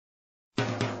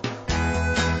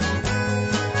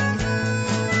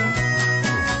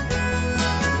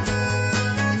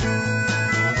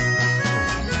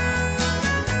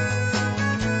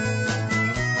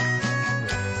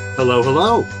Hello,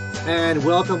 hello, and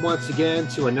welcome once again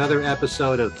to another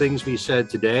episode of Things We Said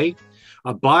Today,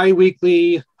 a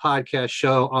bi-weekly podcast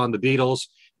show on the Beatles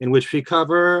in which we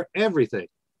cover everything,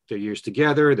 their years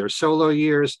together, their solo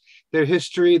years, their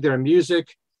history, their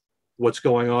music, what's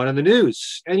going on in the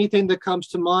news. Anything that comes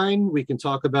to mind, we can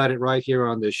talk about it right here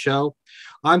on this show.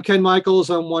 I'm Ken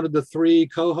Michaels. I'm one of the three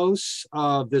co-hosts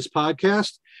of this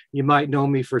podcast. You might know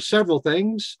me for several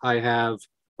things. I have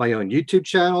my own YouTube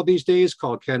channel these days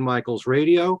called Ken Michaels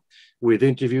Radio with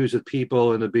interviews with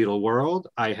people in the Beatle world.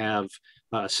 I have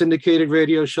a syndicated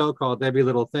radio show called Every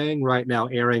Little Thing, right now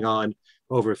airing on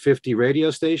over 50 radio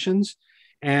stations.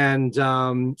 And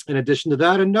in addition to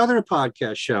that, another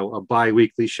podcast show, a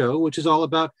bi-weekly show, which is all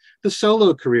about the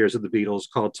solo careers of the Beatles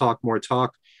called Talk More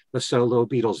Talk, the Solo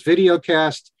Beatles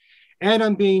videocast. And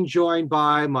I'm being joined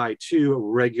by my two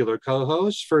regular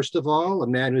co-hosts. First of all, a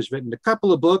man who's written a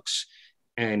couple of books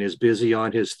and is busy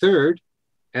on his third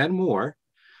and more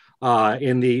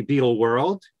in the Beatle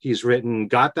world. He's written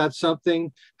Got That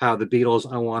Something, How the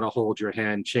Beatles, I Want to Hold Your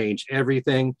Hand, Changed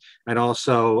Everything, and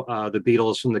also The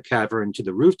Beatles from the Cavern to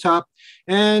the Rooftop.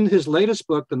 And his latest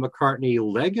book, The McCartney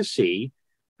Legacy,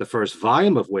 the first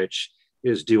volume of which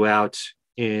is due out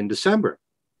in December.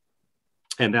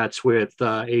 And that's with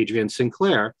Adrian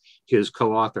Sinclair, his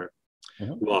co-author.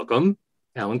 Welcome,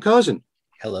 Allan Kozinn.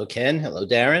 Hello, Ken. Hello,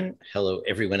 Darren. Hello,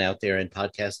 everyone out there in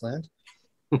podcast land.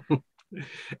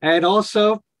 And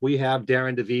also, we have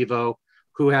Darren DeVivo,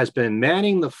 who has been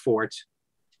manning the fort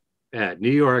at New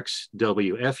York's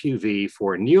WFUV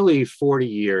for nearly 40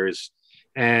 years.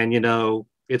 And, you know,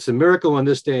 it's a miracle in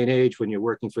this day and age when you're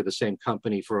working for the same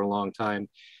company for a long time.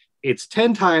 It's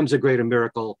 10 times a greater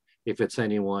miracle if it's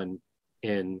anyone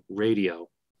in radio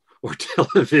or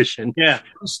television. Yeah,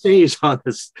 who stays on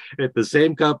this at the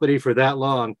same company for that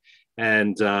long.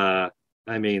 And I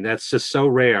mean, that's just so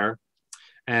rare.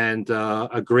 And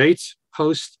a great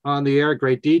host on the air,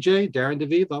 great DJ, Darren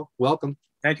DeVivo. Welcome.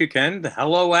 thank you, Ken.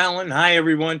 Hello, Allan. Hi,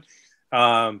 everyone.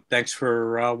 Thanks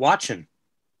for watching.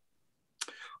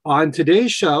 On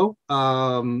today's show,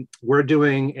 we're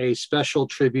doing a special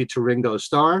tribute to Ringo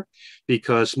Starr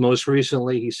because most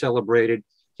recently he celebrated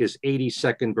his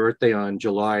 82nd birthday on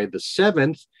July the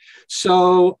 7th.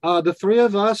 So the three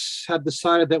of us have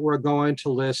decided that we're going to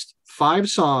list 5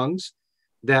 songs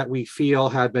that we feel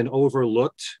have been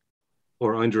overlooked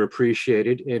or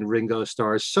underappreciated in Ringo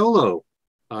Starr's solo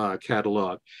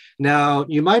catalog. Now,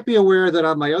 you might be aware that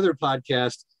on my other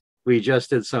podcast, we just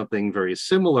did something very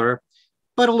similar,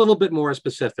 but a little bit more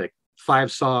specific.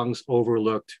 5 songs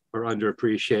overlooked or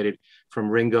underappreciated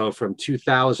from Ringo from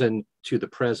 2000 to the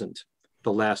present,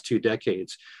 the last 2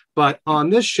 decades. But on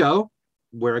this show,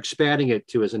 we're expanding it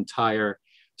to his entire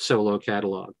solo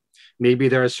catalog. Maybe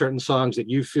there are certain songs that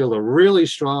you feel are really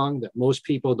strong that most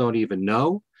people don't even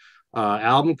know,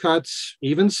 album cuts,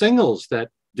 even singles that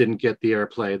didn't get the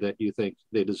airplay that you think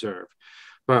they deserve.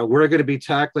 But we're going to be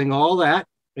tackling all that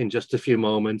in just a few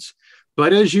moments.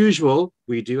 But as usual,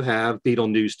 we do have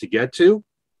Beatle news to get to.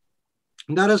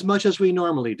 Not as much as we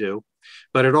normally do,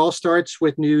 but it all starts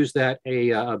with news that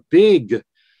a big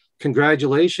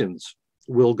congratulations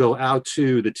will go out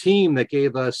to the team that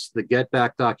gave us the Get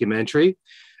Back documentary,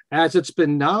 as it's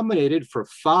been nominated for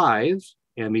 5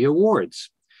 Emmy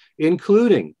Awards,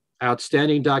 including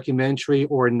Outstanding Documentary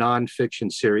or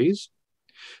Nonfiction Series,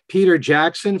 Peter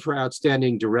Jackson for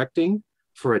Outstanding Directing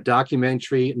for a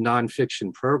Documentary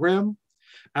Nonfiction Program,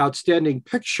 Outstanding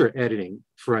Picture Editing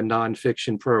for a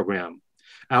Nonfiction Program,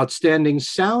 Outstanding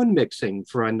Sound Mixing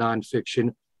for a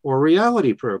Nonfiction or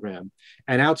Reality Program,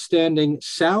 and Outstanding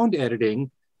Sound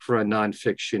Editing for a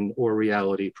Nonfiction or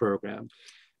Reality Program.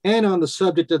 And on the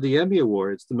subject of the Emmy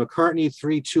Awards, the McCartney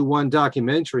 3-2-1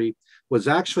 documentary was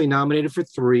actually nominated for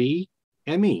 3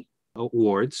 Emmy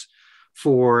Awards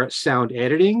for sound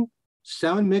editing,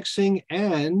 sound mixing,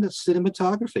 and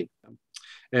cinematography.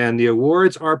 And the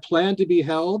awards are planned to be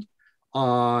held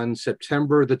on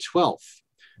September the 12th.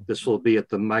 This will be at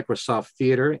the Microsoft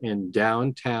Theater in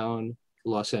downtown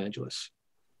Los Angeles.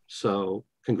 So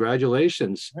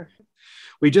congratulations.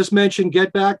 We just mentioned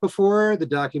Get Back before, the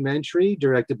documentary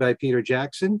directed by Peter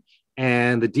Jackson,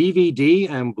 and the DVD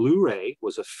and Blu-ray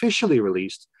was officially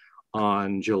released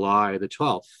on July the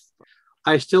 12th.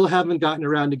 I still haven't gotten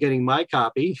around to getting my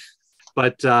copy,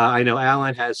 but I know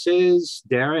Allan has his,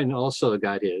 Darren also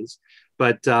got his,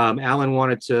 but Allan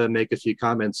wanted to make a few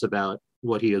comments about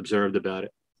what he observed about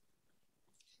it.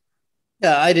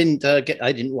 Yeah, I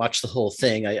didn't watch the whole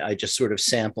thing. I just sort of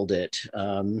sampled it.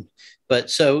 But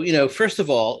so, first of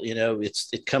all,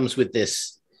 it comes with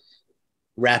this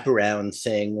wraparound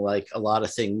thing like a lot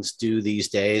of things do these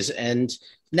days. And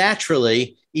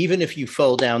naturally, even if you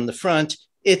fold down the front,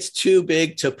 it's too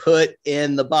big to put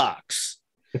in the box.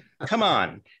 Come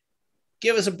on,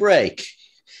 give us a break.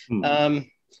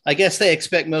 I guess they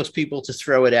expect most people to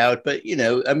throw it out, but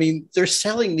I mean, they're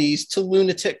selling these to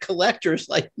lunatic collectors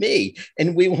like me,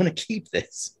 and we want to keep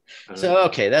this. So,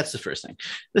 okay, that's the first thing.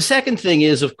 The second thing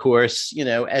is, of course,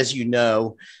 as you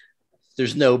know,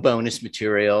 there's no bonus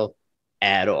material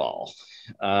at all.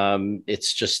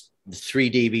 It's just the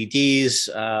 3 DVDs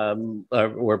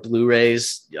or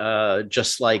Blu-rays,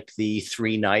 just like the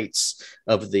 3 nights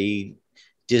of the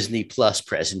Disney Plus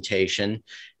presentation.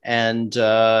 And,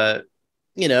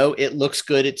 it looks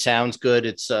good. It sounds good.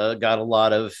 It's got a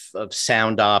lot of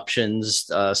sound options,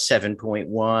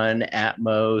 7.1,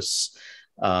 Atmos,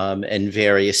 and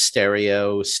various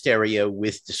stereo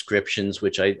with descriptions,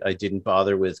 which I didn't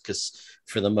bother with because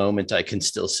for the moment I can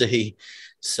still see.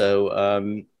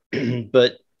 So,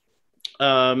 but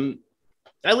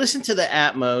I listened to the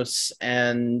Atmos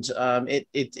and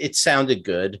it sounded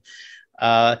good.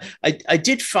 I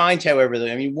did find, however,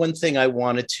 I mean, one thing I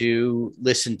wanted to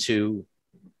listen to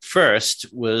first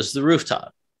was the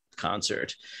rooftop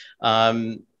concert.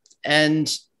 And,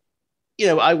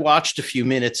 I watched a few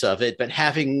minutes of it, but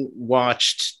having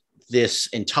watched this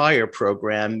entire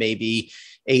program maybe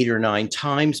 8 or 9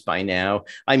 times by now,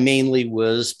 I mainly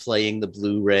was playing the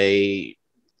Blu-ray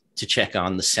to check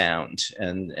on the sound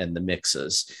and the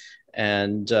mixes.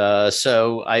 And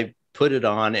so I put it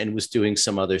on and was doing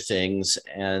some other things.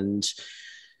 And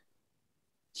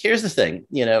here's the thing,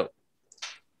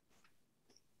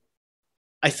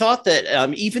 I thought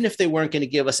that even if they weren't going to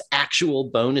give us actual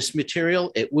bonus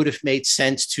material, it would have made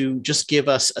sense to just give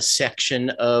us a section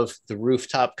of the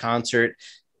rooftop concert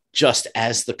just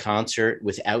as the concert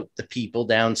without the people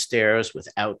downstairs,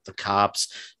 without the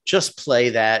cops. Just play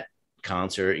that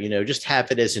concert, just have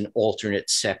it as an alternate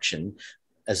section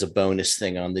as a bonus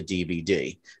thing on the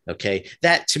DVD. Okay.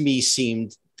 That to me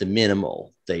seemed the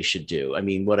minimal they should do. I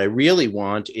mean, what I really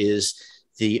want is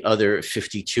the other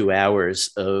 52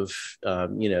 hours of,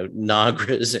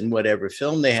 Nagras and whatever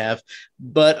film they have.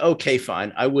 But okay,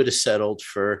 fine. I would have settled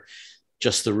for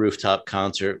just the rooftop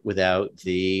concert without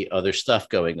the other stuff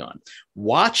going on.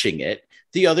 Watching it,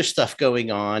 the other stuff going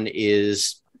on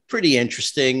is pretty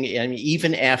interesting. I mean,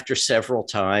 even after several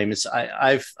times,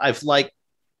 I've liked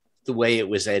the way it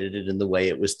was edited and the way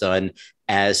it was done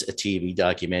as a TV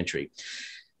documentary.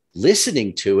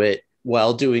 Listening to it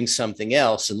while doing something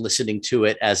else and listening to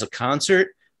it as a concert,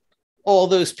 all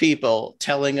those people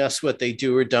telling us what they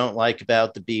do or don't like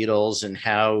about the Beatles and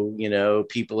how,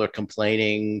 people are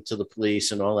complaining to the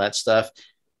police and all that stuff.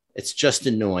 It's just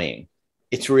annoying.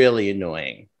 It's really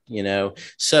annoying,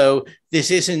 So this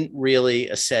isn't really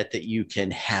a set that you can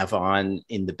have on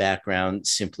in the background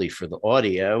simply for the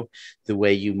audio, the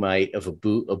way you might of a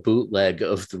bootleg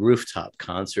of the rooftop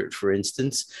concert, for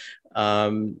instance.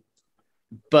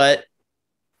 But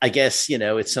I guess,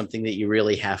 it's something that you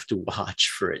really have to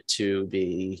watch for it to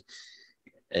be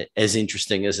as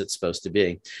interesting as it's supposed to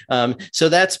be. So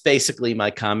that's basically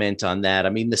my comment on that. I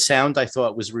mean, the sound I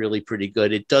thought was really pretty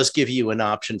good. It does give you an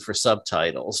option for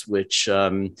subtitles, which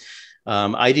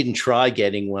I didn't try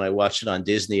getting when I watched it on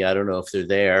Disney. I don't know if they're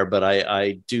there, but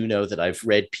I do know that I've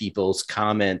read people's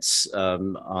comments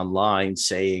online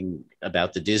saying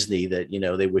about the Disney that,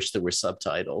 they wish there were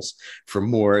subtitles for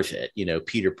more of it.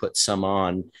 Peter put some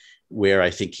on where I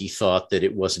think he thought that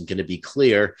it wasn't going to be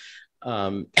clear.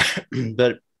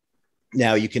 But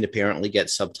now you can apparently get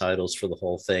subtitles for the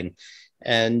whole thing.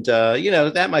 And,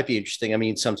 that might be interesting. I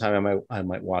mean, sometime I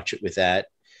might watch it with that,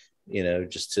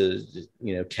 just to,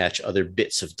 catch other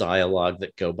bits of dialogue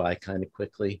that go by kind of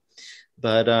quickly.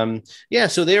 But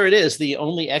so there it is. The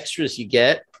only extras you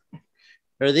get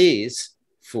are these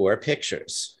 4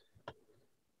 pictures.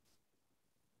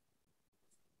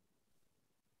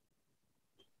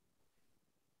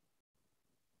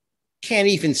 Can't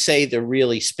even say the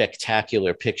really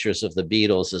spectacular pictures of the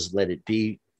Beatles as Let It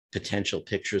Be potential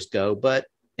pictures go. But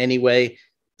anyway,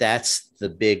 that's the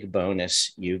big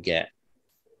bonus you get.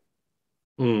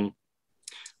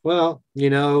 Well,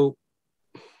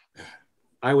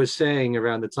 I was saying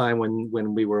around the time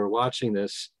when we were watching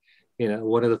this,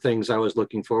 one of the things I was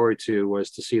looking forward to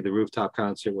was to see the rooftop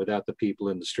concert without the people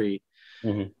in the street.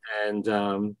 Mm-hmm. And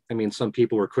I mean, some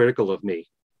people were critical of me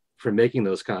for making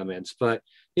those comments, but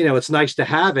it's nice to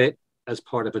have it as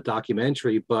part of a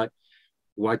documentary, but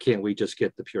why can't we just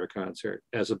get the pure concert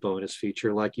as a bonus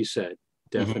feature, like you said?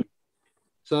 Definitely. Mm-hmm.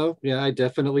 So, yeah, I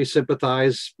definitely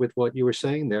sympathize with what you were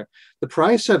saying there. The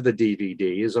price of the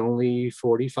DVD is only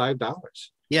 $45.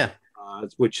 Yeah.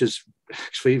 Which is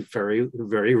actually very,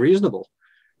 very reasonable.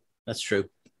 That's true.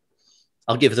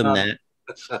 I'll give them that.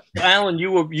 Allan,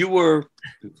 you were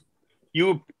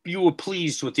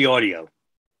pleased with the audio.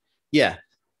 Yeah.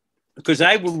 Because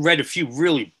I read a few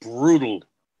really brutal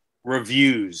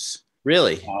reviews.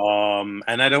 Really?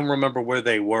 And I don't remember where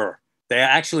they were. They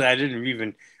actually, I didn't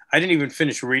even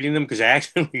finish reading them because I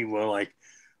actually were like,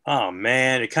 oh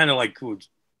man, it kind of like,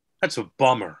 that's a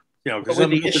bummer. You know, what were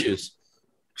the issues?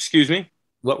 Excuse me?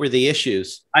 What were the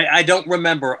issues? I don't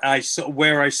remember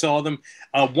where I saw them.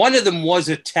 One of them was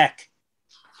a tech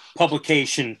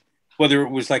publication, whether it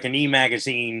was like an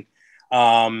e-magazine,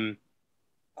 where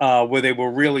they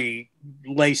were really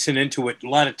lacing into it. A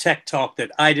lot of tech talk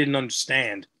that I didn't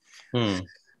understand.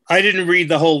 I didn't read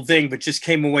the whole thing, but just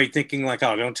came away thinking like,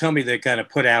 oh, don't tell me they're going to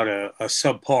put out a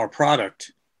subpar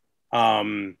product.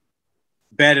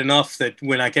 Bad enough that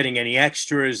we're not getting any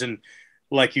extras. And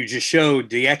like you just showed,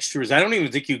 the extras, I don't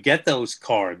even think you get those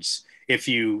cards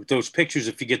those pictures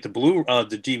if you get the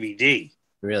the DVD.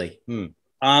 Really?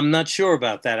 I'm not sure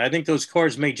about that. I think those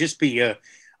cards may just be a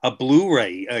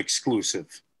Blu-ray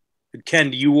exclusive.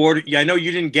 Ken, do you order? I know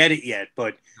you didn't get it yet,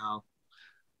 but no.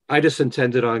 I just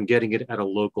intended on getting it at a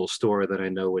local store that I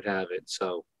know would have it.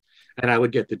 So, and I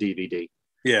would get the DVD.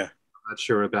 Yeah, I'm not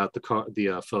sure about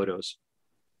the photos.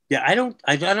 Yeah, I don't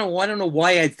know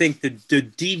why I think the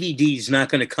DVD is not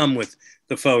going to come with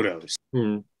the photos.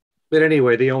 But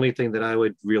anyway, the only thing that I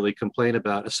would really complain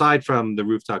about, aside from the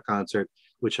rooftop concert,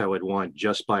 which I would want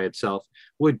just by itself,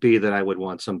 would be that I would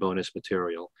want some bonus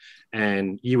material.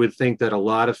 And you would think that a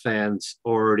lot of fans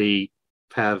already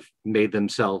have made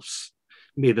themselves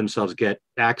get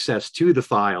access to the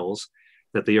files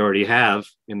that they already have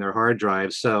in their hard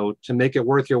drives. So to make it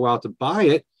worth your while to buy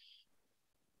it,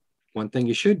 one thing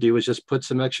you should do is just put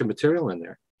some extra material in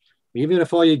there. Even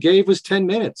if all you gave was 10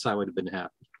 minutes, I would have been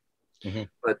happy.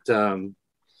 But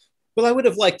well, I would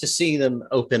have liked to see them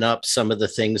open up some of the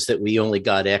things that we only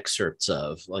got excerpts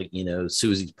of, like, you know,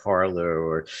 Susie's Parlor,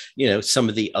 or, you know, some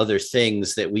of the other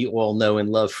things that we all know and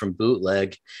love from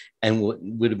bootleg, and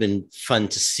would have been fun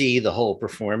to see the whole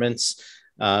performance.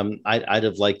 I'd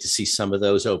have liked to see some of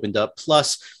those opened up,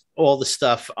 plus all the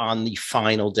stuff on the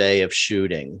final day of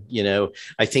shooting. You know,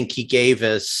 I think he gave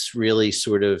us really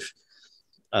sort of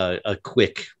a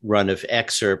quick run of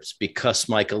excerpts because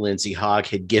Michael Lindsay Hogg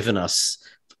had given us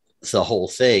the whole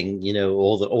thing, you know,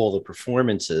 all the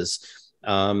performances.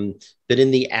 But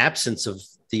in the absence of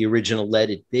the original Let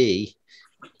It Be,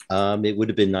 it would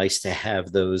have been nice to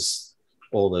have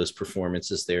all those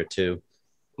performances there too.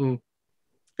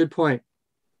 Good point.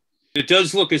 It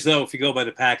does look as though, if you go by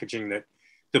the packaging, that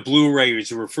the Blu-ray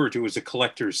is referred to as a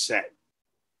collector's set.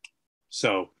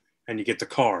 So, and you get the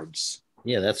cards.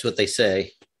 Yeah, that's what they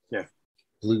say. Yeah.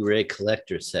 Blu-ray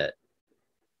collector set.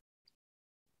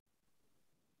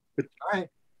 All right.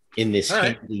 In this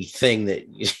handy thing that...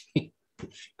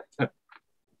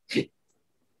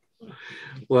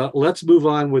 Well, let's move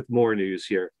on with more news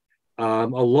here.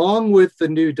 Along with the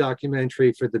new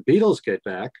documentary for the Beatles Get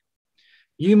Back,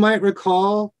 you might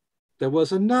recall there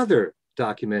was another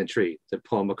documentary that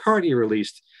Paul McCartney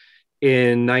released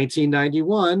in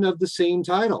 1991 of the same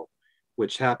title,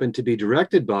 which happened to be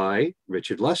directed by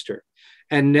Richard Lester.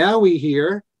 And now we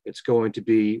hear it's going to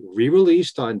be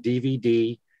re-released on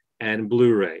DVD and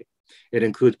Blu-ray. It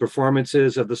includes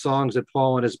performances of the songs that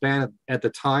Paul and his band at the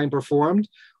time performed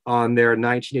on their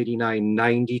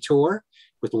 1989-90 tour,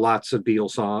 with lots of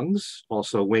Beatles songs,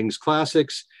 also Wings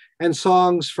classics, and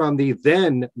songs from the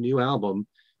then new album,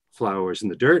 Flowers in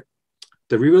the Dirt.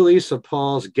 The re-release of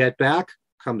Paul's Get Back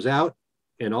comes out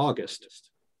in August.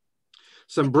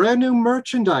 Some brand new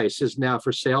merchandise is now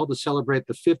for sale to celebrate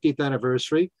the 50th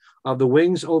anniversary of the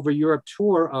Wings Over Europe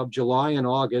tour of July and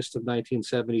August of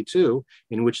 1972,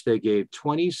 in which they gave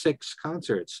 26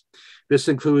 concerts. This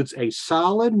includes a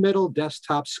solid metal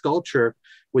desktop sculpture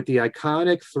with the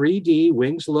iconic 3D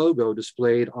Wings logo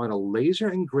displayed on a laser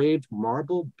engraved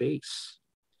marble base.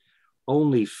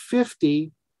 Only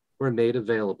 50 were made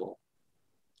available.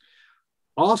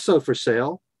 Also for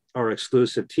sale are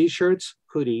exclusive t-shirts,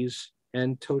 hoodies,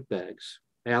 and tote bags.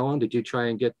 Allan, did you try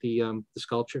and get the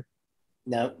sculpture?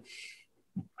 No.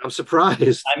 I'm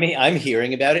surprised. I mean, I'm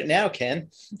hearing about it now, Ken.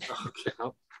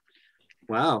 Okay.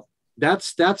 Wow.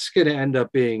 That's going to end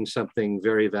up being something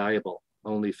very valuable.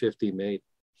 Only 50 made.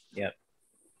 Yeah.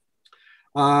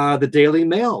 The Daily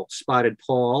Mail spotted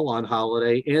Paul on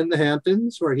holiday in the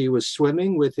Hamptons, where he was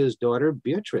swimming with his daughter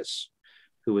Beatrice,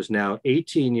 who is now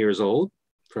 18 years old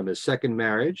from his second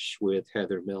marriage with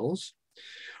Heather Mills.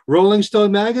 Rolling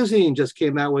Stone magazine just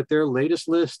came out with their latest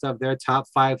list of their top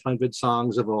 500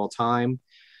 songs of all time.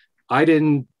 I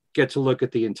didn't get to look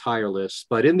at the entire list,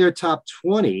 but in their top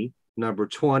 20, number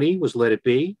 20 was Let It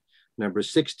Be, Number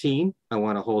 16, I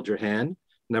Want to Hold Your Hand.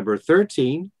 Number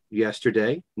 13,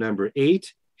 Yesterday. Number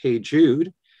 8, Hey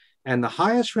Jude. And the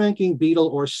highest ranking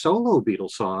Beatle or solo Beatle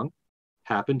song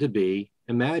happened to be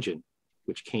Imagine,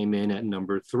 which came in at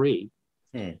number 3.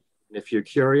 And if you're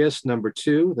curious, the number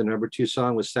 2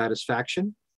 song was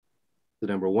Satisfaction. The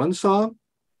number 1 song,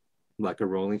 Like a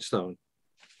Rolling Stone.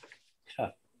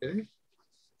 Okay.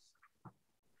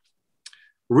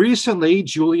 Recently,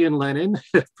 Julian Lennon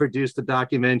produced a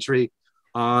documentary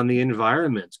on the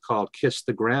environment called Kiss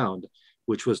the Ground,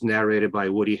 which was narrated by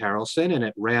Woody Harrelson, and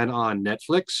it ran on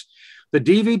Netflix. The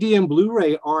DVD and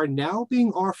Blu-ray are now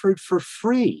being offered for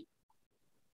free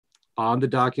on the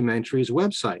documentary's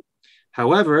website.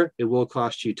 However, it will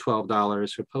cost you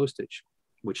 $12 for postage,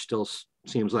 which still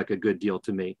seems like a good deal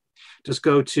to me. Just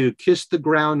go to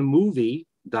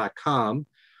kissthegroundmovie.com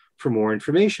for more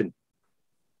information.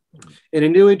 In a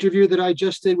new interview that I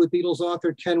just did with Beatles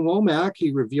author Ken Womack,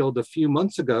 he revealed a few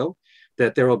months ago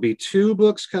that there will be 2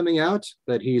 books coming out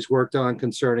that he's worked on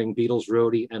concerning Beatles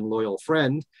roadie and loyal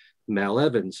friend, Mal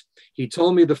Evans. He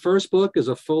told me the first book is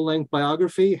a full-length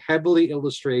biography, heavily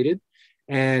illustrated,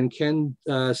 and Ken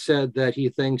said that he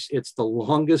thinks it's the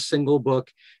longest single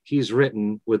book he's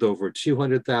written with over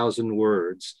 200,000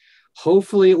 words.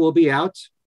 Hopefully it will be out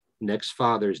next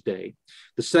Father's Day.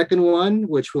 The second one,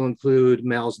 which will include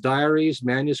Mal's diaries,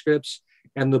 manuscripts,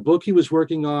 and the book he was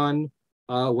working on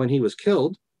when he was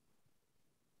killed,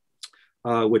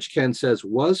 which Ken says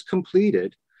was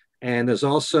completed. And there's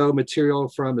also material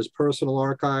from his personal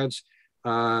archives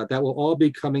that will all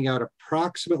be coming out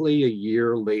approximately a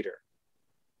year later.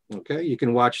 Okay, you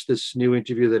can watch this new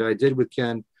interview that I did with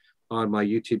Ken on my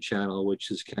YouTube channel, which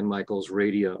is Ken Michaels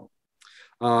Radio.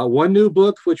 One new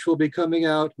book, which will be coming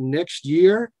out next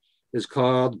year, is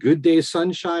called Good Day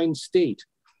Sunshine State.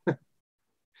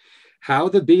 How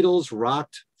the Beatles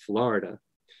Rocked Florida.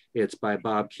 It's by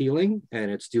Bob Keeling, and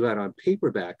it's due out on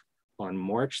paperback on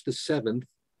March the 7th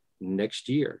next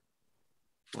year.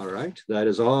 All right, that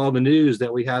is all the news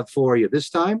that we have for you this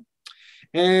time.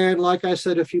 And like I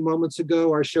said a few moments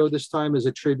ago, our show this time is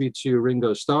a tribute to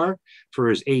Ringo Starr for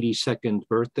his 82nd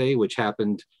birthday, which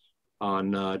happened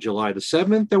on July the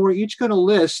 7th. And we're each going to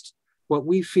list what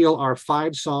we feel are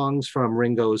 5 songs from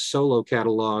Ringo's solo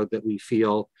catalog that we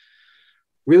feel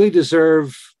really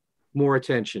deserve more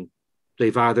attention.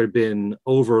 They've either been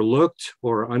overlooked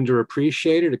or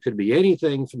underappreciated. It could be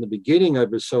anything from the beginning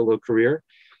of his solo career,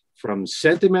 from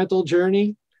Sentimental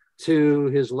Journey to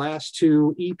his last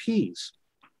 2 EPs.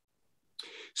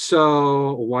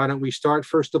 So why don't we start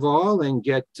first of all and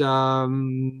get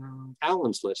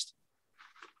Allan's list?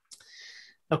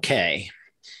 Okay.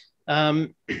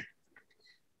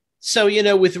 So, you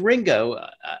know, with Ringo,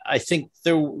 I think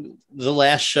the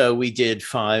last show we did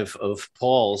 5 of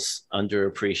Paul's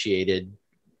underappreciated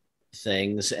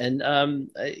things. And,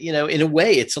 you know, in a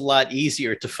way, it's a lot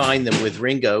easier to find them with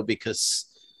Ringo because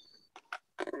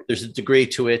there's a degree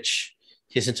to which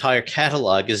his entire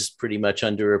catalog is pretty much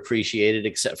underappreciated,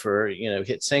 except for, you know,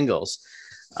 hit singles.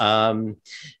 And,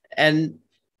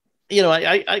 you know,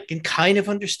 I can kind of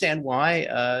understand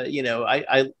why. You know,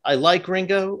 I like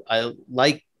Ringo. I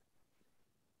like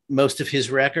most of his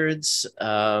records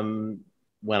when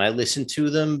I listen to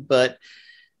them, but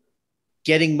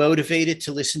getting motivated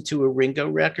to listen to a Ringo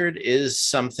record is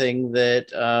something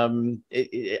that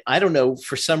I don't know,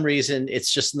 for some reason,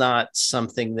 it's just not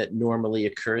something that normally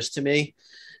occurs to me.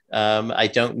 I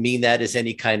don't mean that as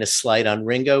any kind of slight on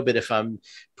Ringo, but if I'm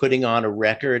putting on a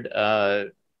record,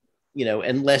 you know,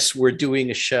 unless we're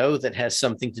doing a show that has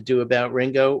something to do about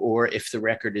Ringo, or if the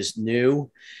record is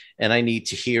new and I need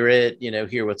to hear it, you know,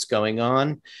 hear what's going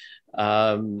on,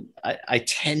 I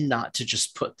tend not to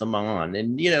just put them on.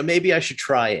 And, you know, maybe I should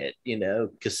try it, you know,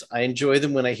 because I enjoy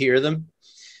them when I hear them.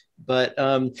 But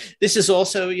this is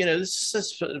also, you know,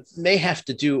 this may have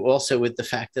to do also with the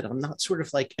fact that I'm not sort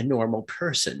of like a normal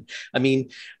person. I mean,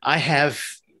 I have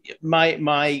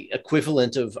my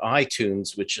equivalent of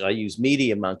iTunes, which I use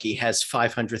Media Monkey, has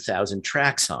 500,000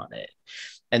 tracks on it.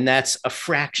 And that's a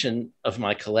fraction of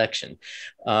my collection.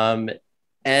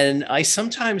 And I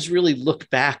sometimes really look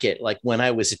back at like when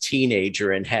I was a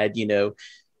teenager and had, you know,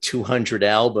 200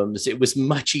 albums. It was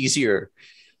much easier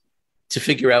to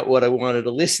figure out what I wanted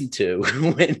to listen to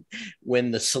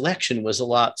when the selection was a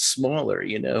lot smaller,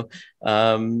 you know.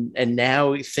 And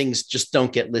now things just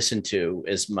don't get listened to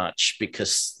as much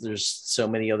because there's so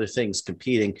many other things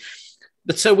competing.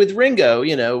 But so with Ringo,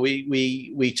 you know,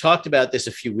 we talked about this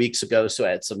a few weeks ago, so I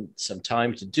had some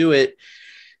time to do it.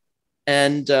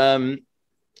 And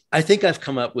I think I've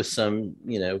come up with some,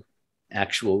 you know,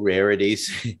 actual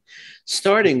rarities,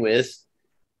 starting with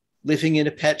Living in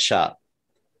a Pet Shop.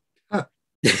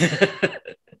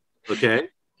 Okay.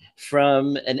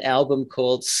 From an album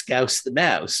called Scouse the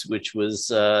Mouse, which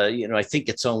was, I think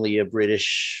it's only a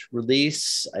British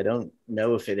release. I don't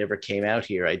know if it ever came out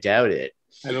here. I doubt it.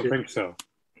 I don't think so.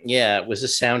 Yeah, it was a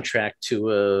soundtrack to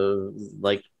a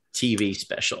like TV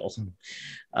special.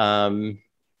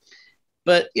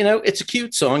 But it's a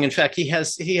cute song. In fact, he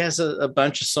has a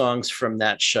bunch of songs from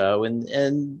that show,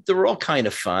 and they're all kind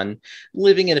of fun.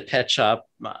 Living in a Pet Shop,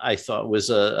 I thought, was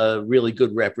a really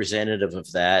good representative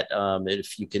of that.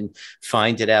 If you can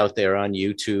find it out there on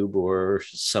YouTube or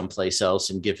someplace else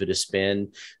and give it a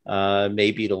spin,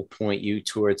 maybe it'll point you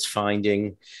towards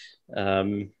finding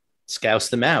Scouse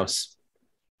the Mouse.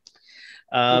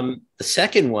 The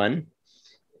second one,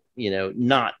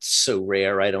 not so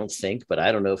rare, I don't think, but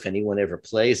I don't know if anyone ever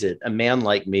plays it. A Man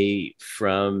Like Me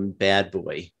from Bad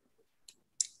Boy.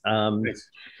 Nice.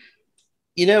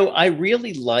 I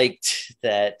really liked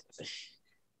that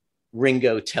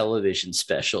Ringo television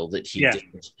special that he did.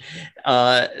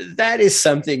 That is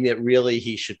something that really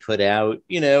he should put out.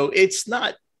 It's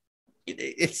not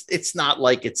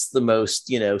like it's the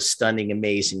most stunning,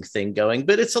 amazing thing going,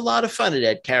 but it's a lot of fun. It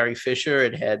had Carrie Fisher,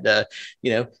 it had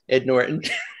Ed Norton,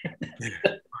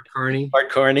 Art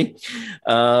Carney,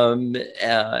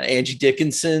 Angie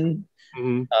Dickinson,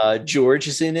 George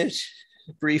is in it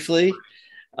briefly.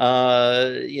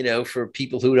 For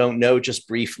people who don't know, just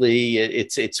briefly,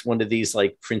 it's one of these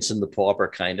like Prince and the Pauper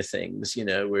kind of things,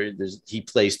 where he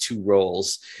plays two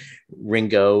roles,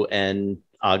 Ringo and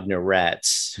Agner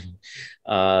Rats,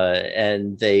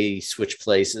 and they switch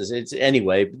places.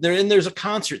 There's a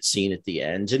concert scene at the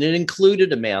end, and it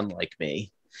included A Man Like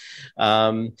Me,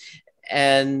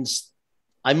 and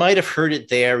I might have heard it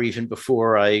there even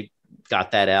before I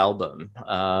got that album,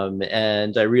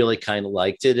 and I really kind of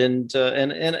liked it, and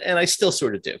I still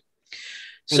sort of do.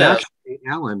 So, and actually,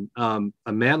 Allan,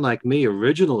 A Man Like Me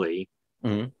originally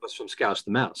was from Scouse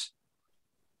the Mouse.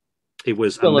 It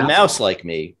was a mouse like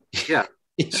me. Yeah.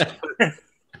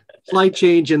 Slight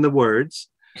change in the words.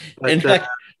 But, in fact,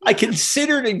 I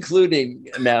considered including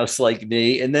A Mouse Like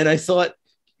Me, and then I thought,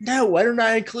 no, why don't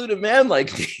I include A Man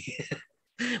Like Me?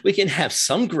 We can have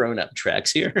some grown-up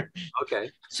tracks here.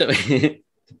 Okay. So,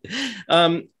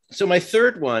 so my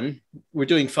third one, we're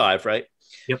doing 5, right?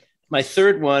 Yep. My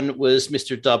third one was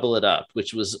Mr. Double It Up,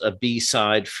 which was a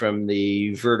B-side from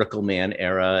the Vertical Man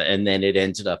era, and then it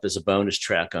ended up as a bonus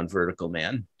track on Vertical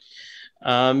Man.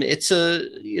 It's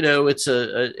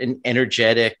an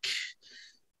energetic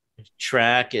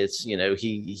track. It's,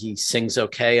 he sings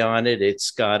okay on it.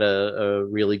 It's got a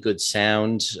really good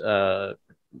sound,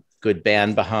 good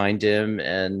band behind him.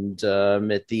 And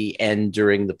at the end,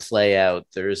 during the play out,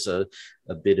 there's a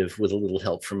bit of, with a little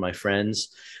help from my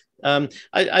friends.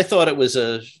 I thought it was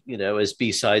as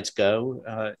B-sides go,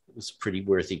 it was a pretty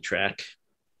worthy track.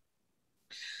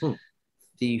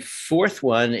 The fourth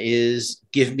one is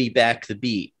Give Me Back the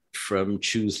Beat from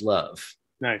Choose Love.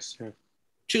 Nice. Yeah.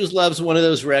 Choose Love's one of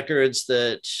those records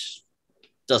that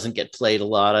doesn't get played a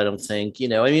lot, I don't think.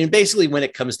 Basically when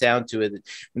it comes down to it,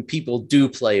 when people do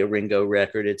play a Ringo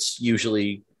record, it's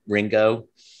usually Ringo,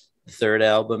 the third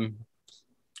album.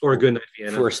 Or Goodnight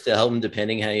Vienna. First album,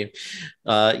 depending how you...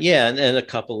 and a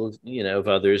couple of, of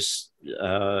others.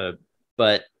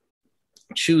 But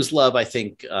Choose Love, I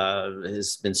think,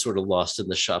 has been sort of lost in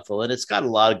the shuffle, and it's got a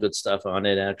lot of good stuff on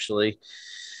it, actually.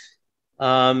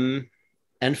 And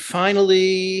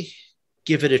finally,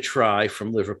 Give It a Try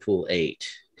from Liverpool 8.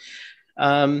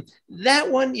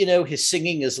 That one, his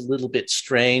singing is a little bit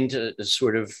strained,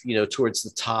 sort of, towards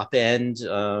the top end.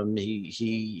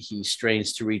 He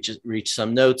strains to reach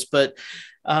some notes, but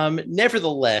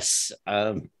nevertheless,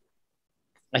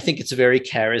 I think it's a very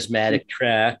charismatic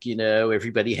track.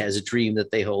 Everybody has a dream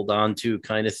that they hold on to,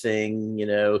 kind of thing.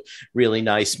 Really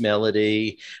nice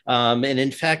melody, and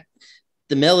in fact,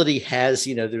 the melody has,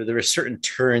 there are certain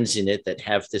turns in it that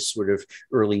have this sort of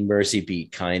early Mersey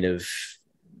beat kind of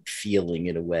feeling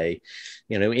in a way.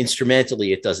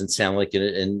 Instrumentally, it doesn't sound like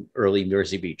an early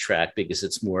Mersey beat track because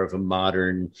it's more of a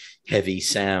modern heavy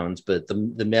sound, but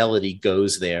the melody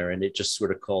goes there and it just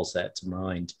sort of calls that to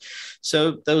mind.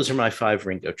 So those are my 5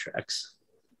 Ringo tracks.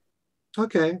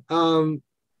 Okay.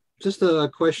 Just a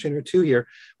question or two here.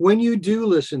 When you do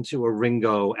listen to a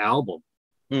Ringo album,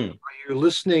 are you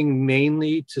listening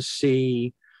mainly to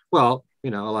see, well, a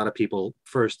lot of people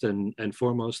first and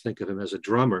foremost think of him as a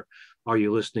drummer. Are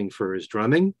you listening for his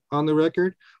drumming on the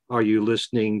record? Are you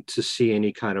listening to see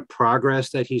any kind of progress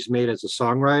that he's made as a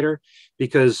songwriter?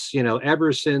 Because,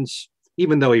 ever since,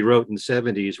 even though he wrote in the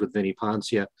 70s with Vinnie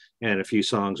Poncia and a few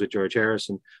songs with George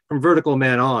Harrison, from Vertical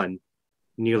Man on,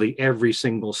 nearly every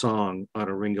single song on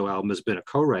a Ringo album has been a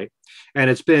co-write. And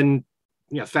it's been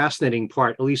fascinating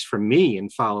part, at least for me, in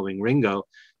following Ringo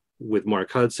with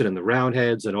Mark Hudson and the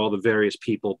Roundheads and all the various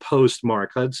people post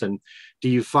Mark Hudson. Do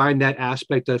you find that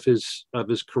aspect of his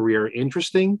career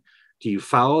interesting? Do you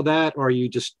follow that, or are you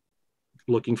just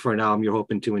looking for an album you're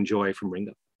hoping to enjoy from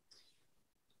Ringo?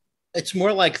 It's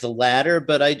more like the latter,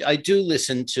 but I do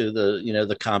listen to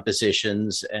the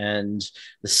compositions and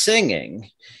the singing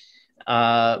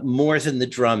more than the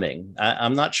drumming.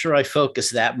 I'm not sure I focus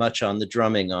that much on the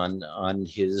drumming on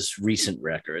his recent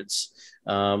records.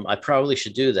 I probably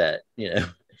should do that,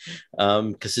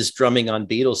 because his drumming on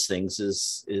Beatles things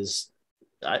is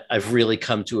I've really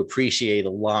come to appreciate a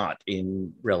lot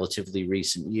in relatively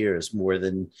recent years, more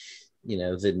than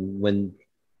when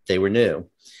they were new.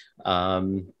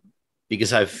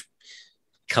 Because I've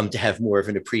come to have more of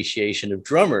an appreciation of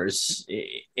drummers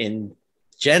in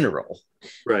general.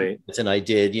 Right. Than I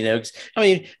did, I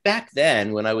mean, back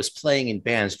then when I was playing in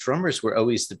bands, drummers were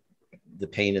always the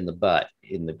pain in the butt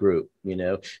in the group.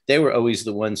 They were always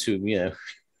the ones who,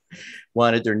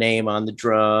 wanted their name on the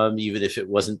drum, even if it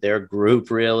wasn't their group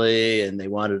really. And they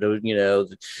wanted to,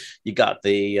 you got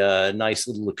the nice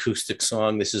little acoustic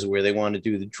song. This is where they want to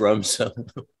do the drum solo.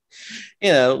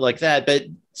 Like that. But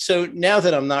so now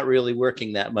that I'm not really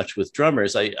working that much with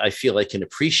drummers, I feel I can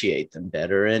appreciate them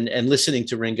better. And listening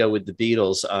to Ringo with the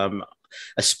Beatles,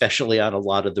 especially on a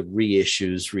lot of the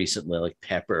reissues recently, like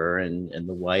Pepper and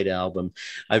the White Album,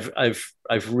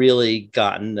 I've really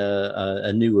gotten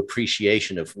a new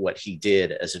appreciation of what he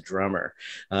did as a drummer.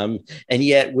 And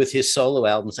yet with his solo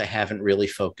albums, I haven't really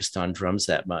focused on drums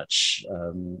that much.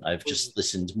 I've just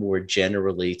listened more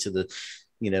generally to the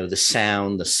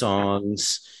sound, the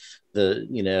songs,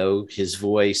 his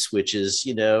voice, which is,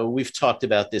 we've talked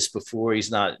about this before.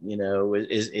 He's not,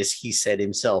 as he said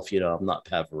himself, I'm not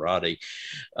Pavarotti.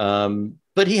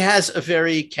 But he has a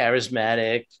very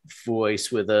charismatic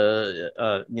voice with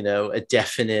a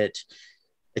definite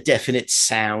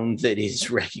sound that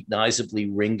is recognizably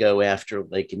Ringo after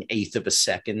like an eighth of a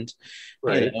second.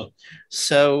 Right.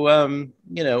 So,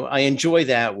 I enjoy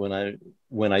that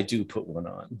when I do put one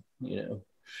on,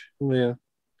 Yeah.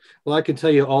 Well, I can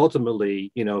tell you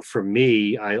ultimately, for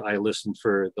me, I listen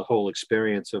for the whole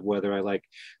experience of whether I like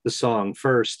the song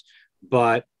first.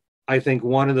 But I think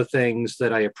one of the things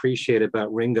that I appreciate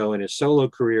about Ringo in his solo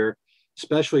career,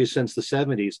 especially since the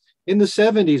 70s, in the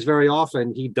 70s, very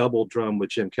often he double drummed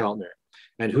with Jim Keltner.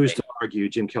 And who's to argue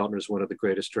Jim Keltner is one of the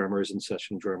greatest drummers and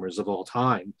session drummers of all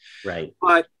time. Right.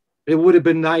 But it would have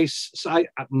been nice.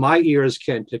 My ears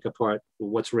can't pick apart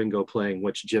what's Ringo playing,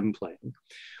 what's Jim playing.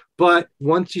 But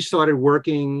once he started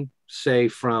working, say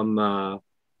from,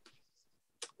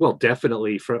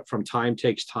 definitely from Time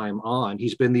Takes Time on,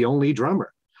 he's been the only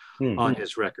drummer on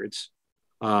his records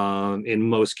in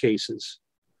most cases.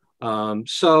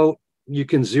 So you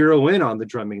can zero in on the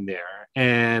drumming there.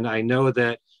 And I know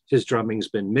that his drumming's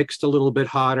been mixed a little bit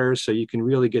hotter, so you can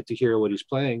really get to hear what he's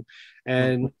playing.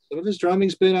 And some of his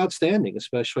drumming's been outstanding,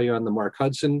 especially on the Mark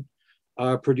Hudson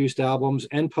produced albums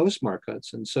and post Mark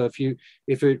Hudson. So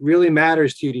if it really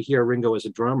matters to you to hear Ringo as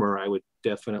a drummer, I would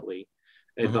definitely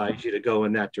advise you to go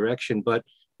in that direction. But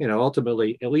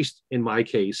ultimately, at least in my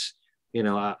case,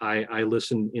 I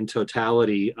listen in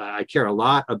totality. I care a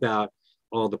lot about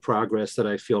all the progress that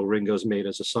I feel Ringo's made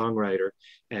as a songwriter,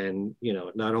 and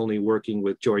not only working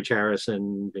with George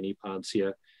Harrison, Vinnie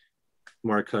Poncia,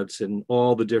 Mark Hudson,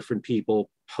 all the different people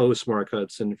post Mark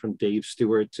Hudson, from Dave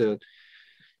Stewart to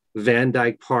Van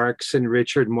Dyke Parks and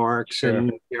Richard Marx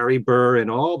and Gary Burr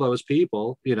and all those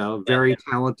people, very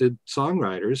talented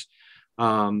songwriters.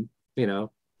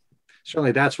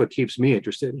 Certainly that's what keeps me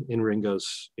interested in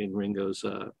Ringo's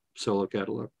solo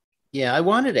catalog. Yeah, I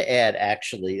wanted to add,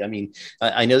 actually, I mean,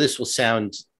 I know this will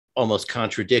sound almost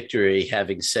contradictory,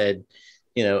 having said,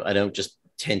 I don't just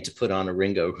tend to put on a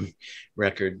Ringo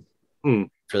record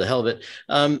for the hell of it.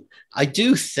 I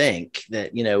do think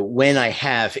that, when I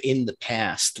have in the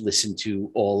past listened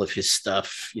to all of his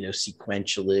stuff,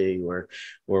 sequentially or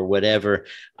whatever,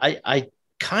 I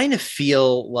kind of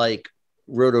feel like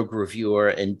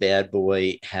Rotogravure and Bad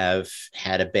Boy have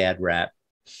had a bad rap.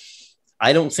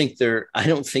 I don't think they're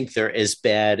as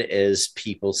bad as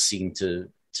people seem to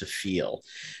feel.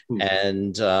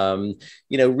 And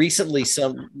recently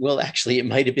actually it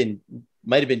might have been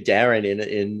Darren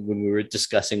in when we were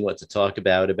discussing what to talk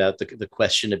about the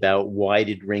question about why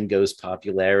did Ringo's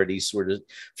popularity sort of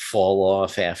fall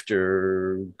off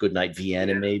after Goodnight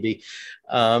Vienna, maybe.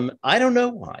 I don't know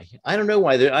why.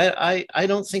 I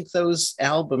don't think those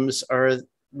albums are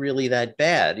really that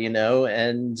bad, you know,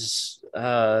 and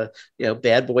you know,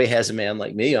 Bad Boy Has a Man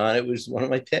Like Me on it was one of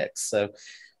my picks. So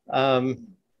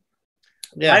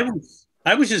yeah.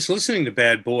 I was just listening to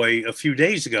Bad Boy a few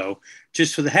days ago,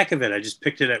 just for the heck of it. I just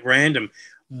picked it at random.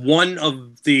 One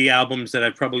of the albums that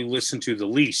I probably listened to the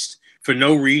least for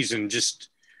no reason, just,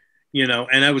 you know,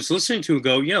 and I was listening to it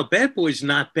go, you know, Bad Boy's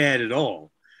not bad at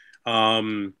all.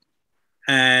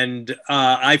 And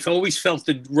I've always felt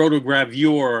that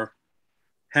Rotogravure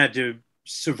had to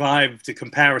survive the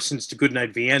comparisons to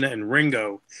Goodnight Vienna and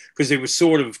Ringo because they were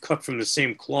sort of cut from the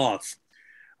same cloth.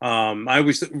 I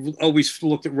always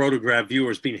looked at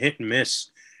Rotogravure as being hit and miss.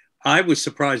 I was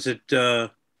surprised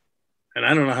that, and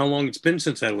I don't know how long it's been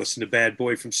since I listened to Bad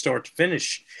Boy from start to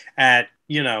finish. At,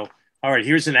 you know, all right,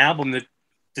 here's an album that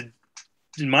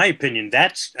in my opinion,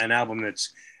 that's an album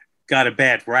that's got a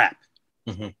bad rap.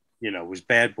 Mm-hmm. You know, was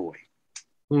Bad Boy.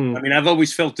 I mean, I've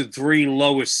always felt the three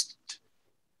lowest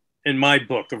in my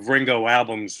book of Ringo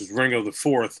albums was Ringo the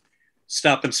Fourth,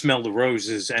 Stop and Smell the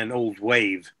Roses, and Old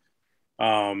Wave.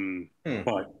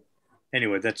 But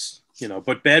anyway, that's, you know,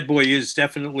 but Bad Boy is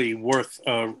definitely worth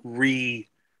a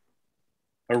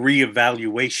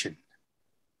reevaluation.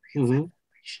 Mm-hmm.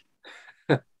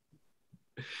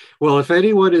 Well, if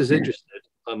anyone is interested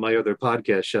on my other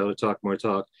podcast show, Talk More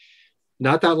Talk,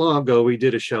 not that long ago, we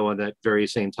did a show on that very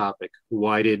same topic.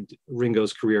 Why did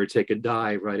Ringo's career take a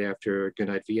dive right after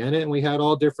Goodnight Vienna? And we had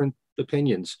all different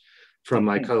opinions from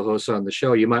my co-hosts on the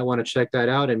show. You might want to check that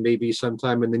out, and maybe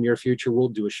sometime in the near future, we'll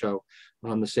do a show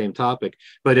on the same topic.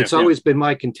 But it's always been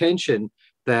my contention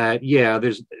that,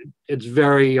 it's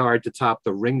very hard to top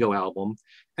the Ringo album.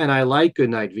 And I like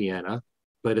Goodnight Vienna,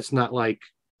 but it's not like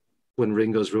when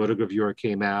Ringo's Rotogravure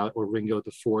came out, or Ringo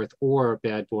the Fourth, or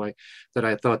Bad Boy, that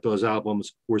I thought those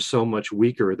albums were so much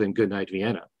weaker than Goodnight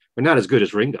Vienna. They're not as good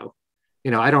as Ringo. You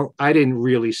know, I didn't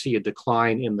really see a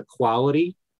decline in the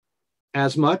quality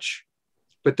as much,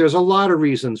 but there's a lot of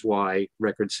reasons why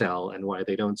records sell and why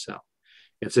they don't sell.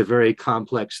 It's a very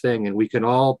complex thing, and we can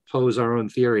all pose our own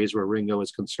theories where Ringo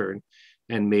is concerned,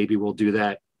 and maybe we'll do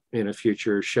that in a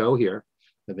future show here.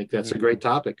 I think that's a great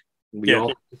topic. We all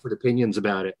have different opinions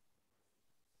about it.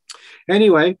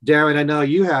 Anyway, Darren, I know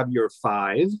you have your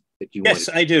five that you Yes,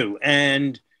 I do.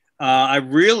 And I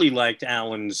really liked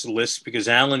Allan's list because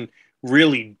Allan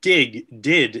really did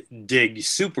dig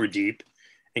super deep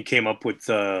and came up with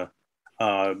songs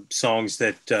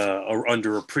that are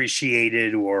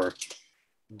underappreciated or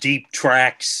deep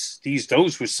tracks.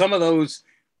 Some of those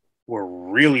were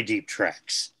really deep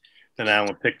tracks that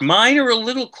Allan picked. Mine are a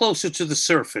little closer to the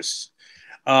surface.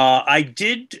 There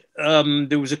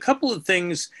was a couple of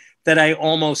things that I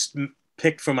almost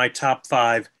picked for my top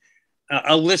five.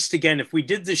 A list again, if we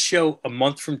did this show a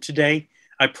month from today,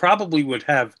 I probably would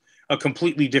have a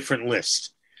completely different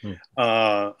list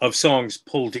of songs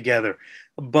pulled together.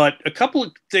 But a couple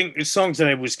of songs that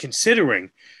I was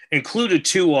considering included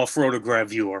two off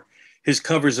Rotogravure, his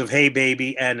covers of Hey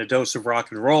Baby and A Dose of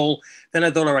Rock and Roll. Then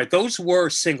I thought, all right, those were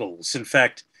singles. In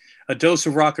fact, A Dose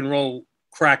of Rock and Roll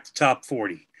cracked the top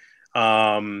 40.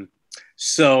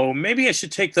 So maybe I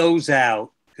should take those out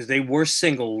because they were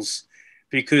singles,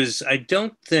 because I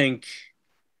don't think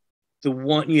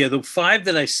the five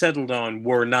that I settled on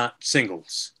were not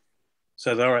singles.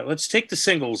 So all right, let's take the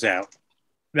singles out.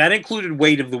 That included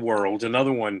Weight of the World,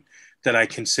 another one that I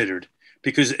considered,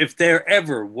 because if there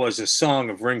ever was a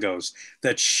song of Ringo's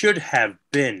that should have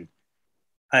been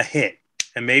a hit,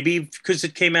 and maybe because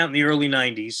it came out in the early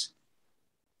 90s,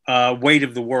 Weight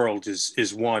of the World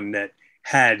is one that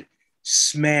had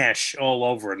smash all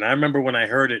over it. And I remember when I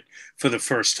heard it for the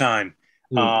first time,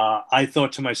 I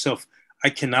thought to myself, I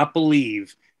cannot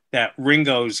believe that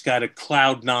Ringo's got a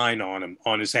Cloud 9 on him,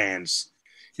 on his hands.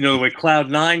 You know, the way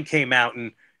Cloud 9 came out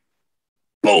and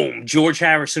boom, George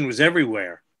Harrison was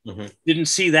everywhere. Mm-hmm. Didn't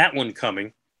see that one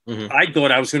coming. Mm-hmm. I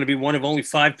thought I was going to be one of only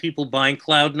 5 people buying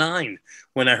Cloud 9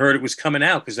 when I heard it was coming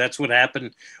out, because that's what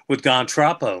happened with Gon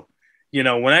Troppo. You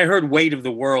know, when I heard Weight of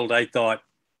the World, I thought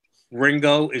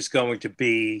Ringo is going to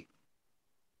be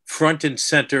front and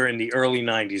center in the early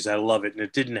 90s. I love it. And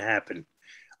it didn't happen.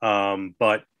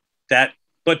 But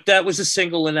that was a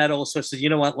single, and that also said, you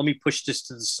know what, let me push this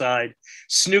to the side.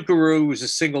 Snookeroo was a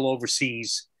single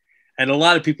overseas, and a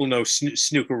lot of people know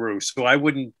Snookeroo, so I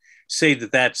wouldn't say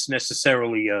that that's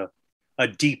necessarily a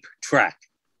deep track.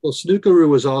 Well, Snookeroo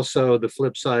was also the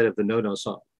flip side of the No-No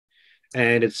song,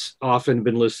 and it's often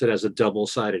been listed as a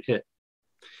double-sided hit.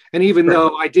 And even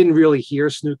though I didn't really hear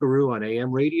Snookeroo on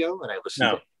AM radio, and I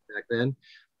listened to it back then,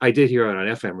 I did hear it on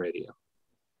FM radio.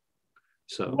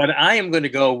 So what I am going to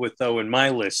go with, though, in my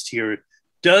list here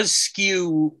does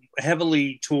skew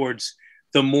heavily towards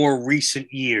the more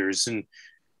recent years. And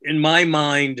in my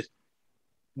mind,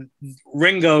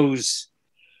 Ringo's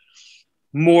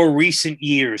more recent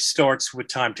years starts with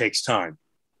Time Takes Time.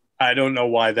 I don't know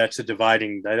why that's a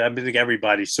dividing. I think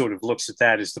everybody sort of looks at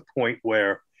that as the point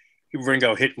where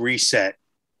Ringo hit reset.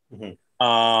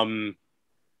 And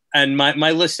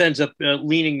my list ends up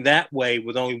leaning that way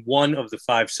with only one of the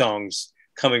 5 songs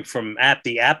coming from at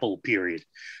the Apple period.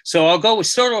 So I'll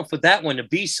start off with that one, the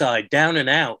B-side, Down and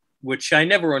Out, which I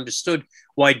never understood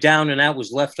why Down and Out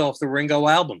was left off the Ringo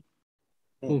album.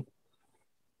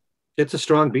 It's a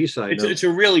strong B-side. It's a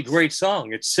really great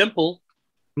song. It's simple,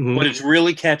 but it's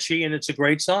really catchy, and it's a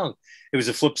great song. It was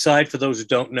a flip side, for those who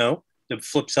don't know, the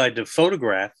flip side to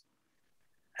Photograph.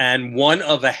 And one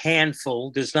of a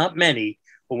handful, there's not many,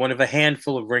 but one of a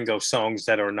handful of Ringo songs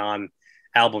that are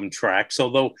non-album tracks.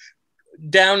 Although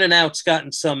Down and Out's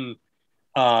gotten some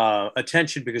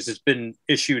attention because it's been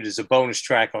issued as a bonus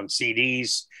track on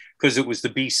CDs because it was the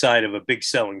B-side of a big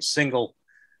selling single.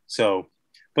 So,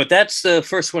 but that's the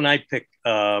first one I'd pick.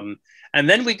 And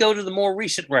then we go to the more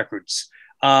recent records.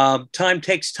 Time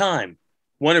Takes Time,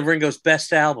 one of Ringo's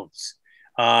best albums.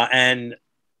 And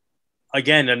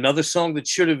again, another song that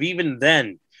should have even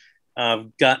then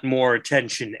gotten more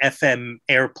attention, FM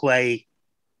airplay,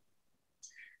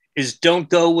 is Don't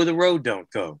Go Where the Road Don't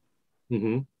Go.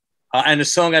 And a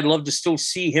song I'd love to still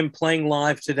see him playing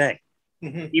live today.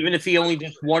 Even if he only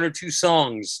did 1 or 2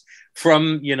 songs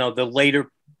from,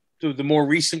 the more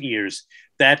recent years,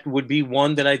 that would be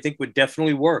one that I think would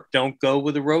definitely work. Don't Go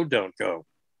Where the Road Don't Go.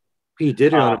 He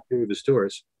did it on a few of his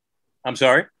tours. I'm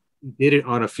sorry? He did it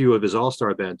on a few of his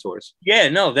All-Star Band tours. Yeah,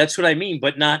 no, that's what I mean,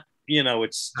 but not,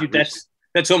 that's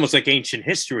almost like ancient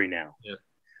history now. Yeah.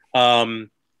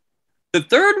 The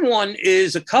third one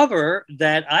is a cover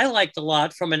that I liked a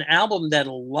lot from an album that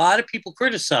a lot of people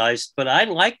criticized, but I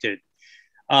liked it,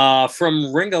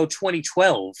 from Ringo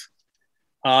 2012,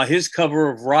 his cover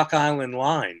of Rock Island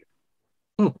Line,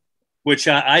 which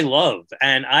I love.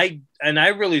 And I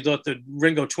really thought the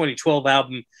Ringo 2012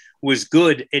 album was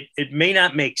good. It may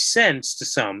not make sense to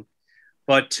some,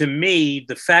 but to me,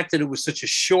 the fact that it was such a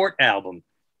short album,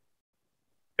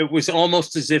 it was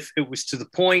almost as if it was to the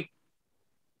point.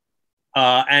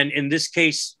 And in this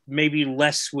case, maybe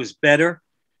less was better.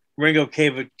 Ringo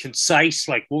gave it concise,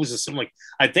 like, what was it? Something like,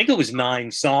 I think it was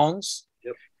 9 songs.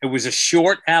 Yep. It was a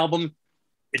short album.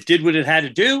 It did what it had to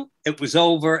do. It was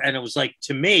over. And it was like,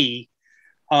 to me,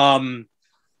 I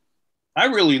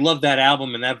really love that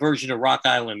album, and that version of Rock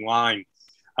Island Line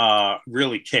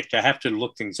really kicked. I have to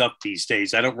look things up these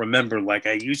days. I don't remember like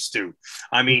I used to.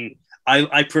 I mean,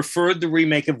 I preferred the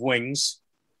remake of Wings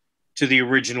to the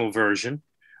original version.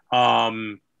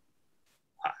 I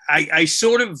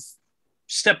sort of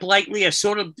Step Lightly, I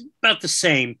sort of about the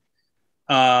same,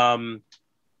 and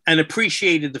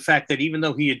appreciated the fact that even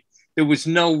though there was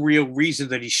no real reason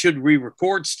that he should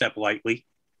re-record Step Lightly,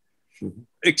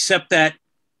 except that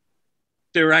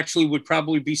there actually would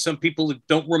probably be some people that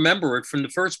don't remember it from the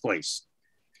first place.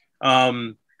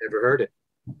 Never heard it.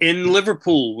 In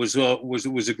Liverpool was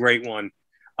a great one.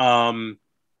 And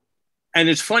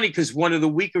it's funny because one of the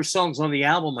weaker songs on the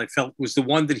album, I felt, was the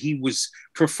one that he was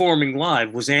performing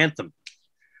live, was Anthem.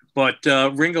 But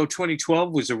Ringo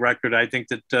 2012 was a record, I think,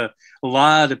 that a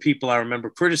lot of people I remember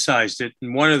criticized it.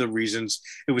 And one of the reasons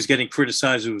it was getting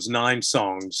criticized, it was 9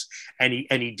 songs. And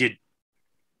he did,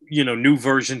 new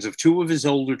versions of 2 of his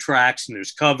older tracks, and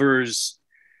there's covers.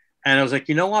 And I was like,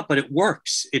 you know what? But it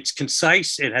works. It's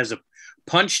concise. It has a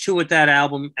punch to it, that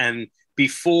album. And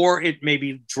before it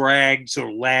maybe drags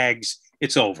or lags,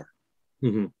 it's over.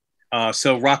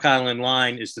 So Rock Island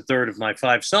Line is the third of my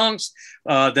 5 songs.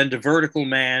 Then The Vertical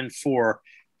Man for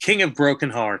King of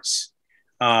Broken Hearts,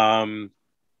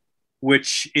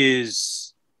 which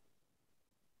that's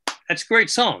a great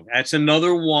song. That's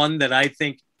another one that I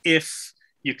think if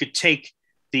you could take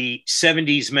the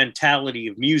 70s mentality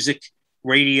of music,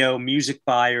 radio, music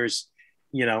buyers,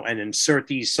 and insert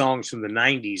these songs from the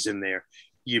 90s in there,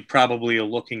 you probably are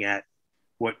looking at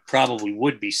what probably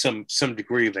would be some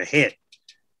degree of a hit.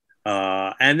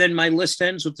 And then my list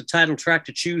ends with the title track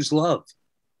to Choose Love.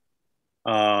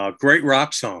 Great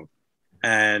rock song.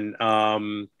 And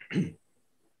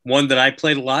one that I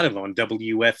played a lot of on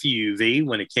WFUV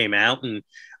when it came out, and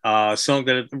a song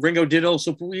that Ringo did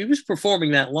also. He was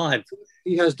performing that live.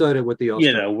 He has done it with the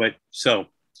All-Star.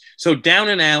 So Down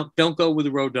and Out, Don't Go Where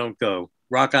the Road Don't Go,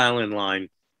 Rock Island Line,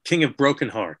 King of Broken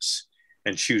Hearts,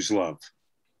 and Choose Love.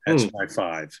 That's my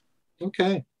 5.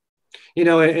 Okay.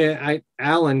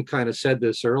 Allan kind of said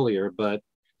this earlier, but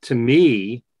to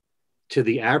me, to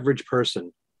the average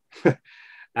person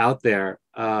out there,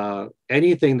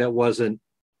 anything that wasn't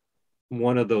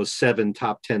one of those 7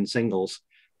 top 10 singles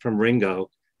from Ringo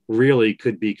really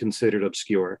could be considered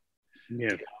obscure.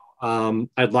 Yeah.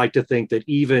 I'd like to think that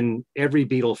even every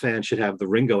Beatle fan should have the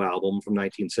Ringo album from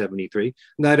 1973.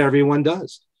 Not everyone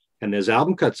does. And there's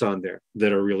album cuts on there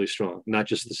that are really strong, not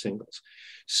just the singles.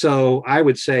 So I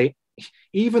would say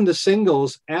even the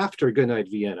singles after Goodnight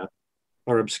Vienna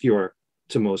are obscure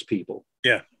to most people.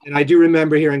 Yeah. And I do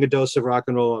remember hearing A Dose of Rock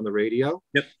and Roll on the radio.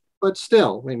 Yep. But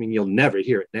still, I mean, you'll never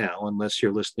hear it now unless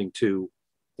you're listening to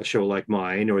a show like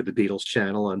mine or the Beatles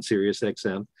channel on Sirius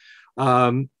XM.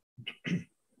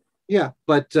 Yeah,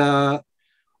 but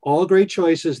all great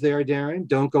choices there, Darren.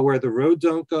 Don't Go Where the Road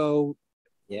Don't Go.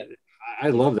 Yeah. I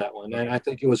love that one. And I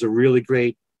think it was a really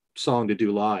great song to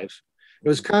do live. It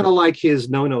was kind of like his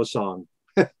no-no song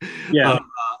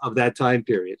of that time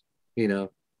period, you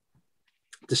know,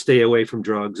 to stay away from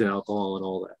drugs and alcohol and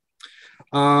all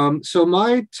that. So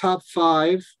my top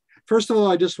 5, first of all,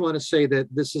 I just want to say that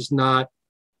this is not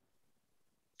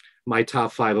my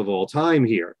top 5 of all time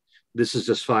here. This is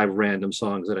just 5 random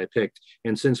songs that I picked.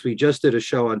 And since we just did a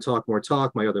show on Talk More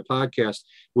Talk, my other podcast,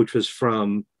 which was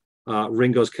from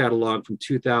Ringo's catalog from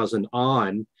 2000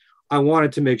 on, I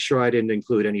wanted to make sure I didn't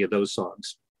include any of those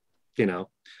songs, you know.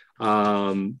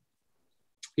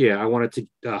 Yeah, I wanted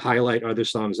to highlight other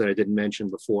songs that I didn't mention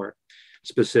before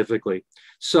specifically.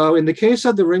 So in the case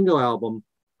of the Ringo album,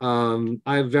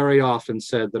 I've very often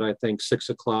said that I think 6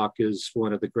 O'Clock is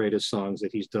one of the greatest songs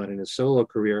that he's done in his solo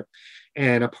career.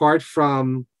 And apart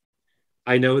from,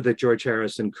 I know that George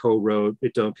Harrison co-wrote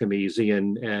It Don't Come Easy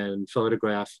and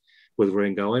Photograph with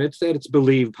Ringo, and it's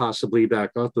believed possibly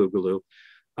Back Off Boogaloo.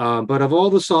 But of all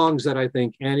the songs that I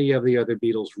think any of the other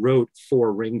Beatles wrote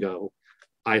for Ringo,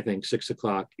 I think 6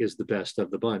 O'Clock is the best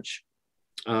of the bunch.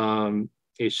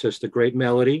 It's just a great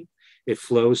melody. It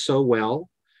flows so well.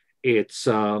 It's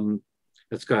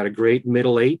got a great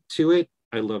middle 8 to it.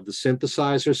 I love the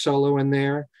synthesizer solo in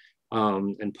there.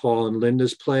 And Paul and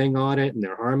Linda's playing on it and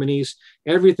their harmonies.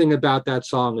 Everything about that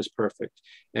song is perfect.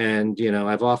 And, you know,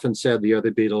 I've often said the other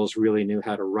Beatles really knew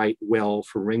how to write well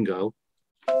for Ringo,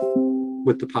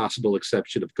 with the possible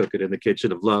exception of Cook It in the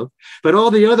Kitchen of Love. But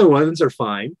all the other ones are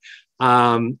fine.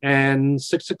 And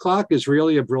 6 O'Clock is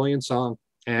really a brilliant song.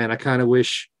 And I kind of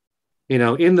wish, you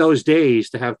know, in those days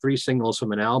to have 3 singles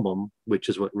from an album, which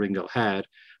is what Ringo had,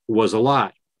 was a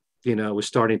lot. You know, it was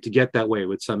starting to get that way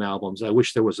with some albums. I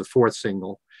wish there was a 4th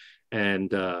single,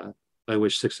 and I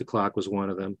wish 6 O'Clock was one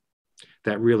of them.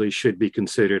 That really should be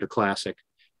considered a classic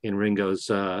in Ringo's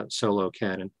solo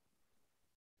canon.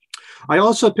 I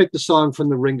also picked a song from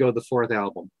the Ringo the 4th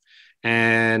album,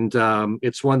 and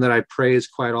it's one that I praise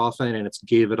quite often, and it's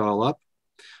Gave It All Up.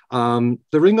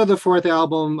 The Ringo the 4th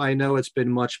album, I know it's been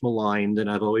much maligned,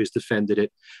 and I've always defended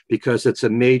it because it's a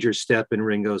major step in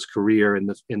Ringo's career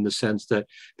in the sense that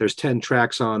there's 10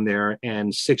 tracks on there,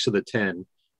 and 6 of the 10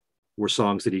 were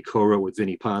songs that he co-wrote with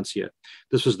Vinnie Poncia.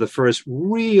 This was the first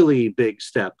really big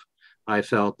step I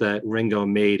felt that Ringo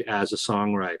made as a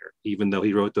songwriter, even though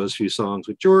he wrote those few songs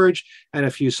with George and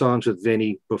a few songs with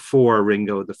Vinnie before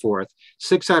Ringo the 4th.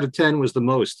 6 out of 10 was the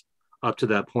most up to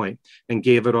that point, and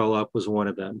Gave It All Up was one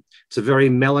of them. It's a very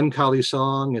melancholy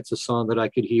song. It's a song that I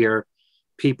could hear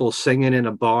people singing in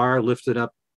a bar, lifting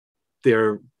up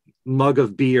their mug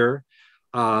of beer,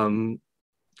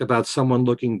 about someone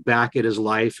looking back at his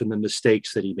life and the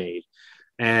mistakes that he made.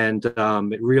 And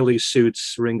it really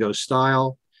suits Ringo's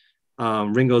style.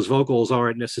 Ringo's vocals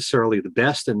aren't necessarily the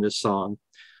best in this song,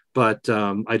 but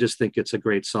I just think it's a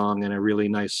great song and a really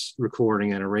nice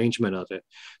recording and arrangement of it.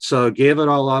 So Give It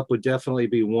All Up would definitely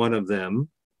be one of them.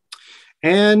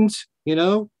 And, you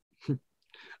know,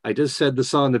 I just said the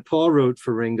song that Paul wrote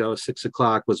for Ringo, 6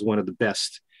 O'Clock, was one of the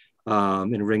best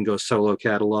in Ringo's solo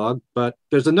catalog. But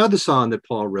there's another song that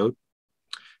Paul wrote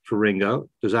for Ringo.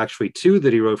 There's actually 2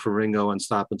 that he wrote for Ringo on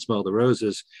Stop and Smell the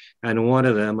Roses. And one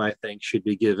of them, I think, should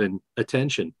be given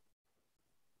attention.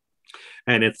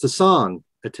 And it's the song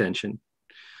Attention.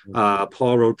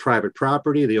 Paul wrote Private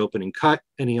Property, the opening cut,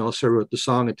 and he also wrote the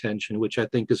song Attention, which I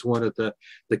think is one of the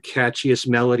catchiest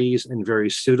melodies and very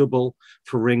suitable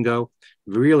for Ringo.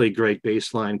 Really great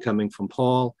bass line coming from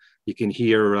Paul. You can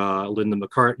hear Linda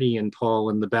McCartney and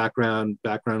Paul in the background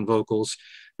vocals.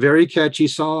 Very catchy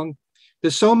song.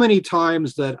 There's so many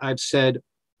times that I've said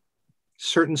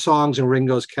certain songs in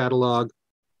Ringo's catalog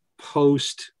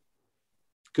post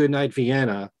Goodnight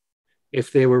Vienna,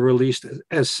 if they were released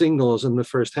as singles in the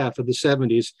first half of the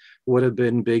 70s, would have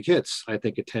been big hits. I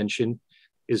think Attention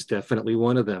is definitely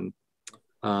one of them.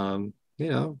 You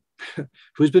know,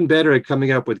 who's been better at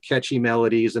coming up with catchy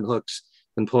melodies and hooks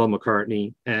than Paul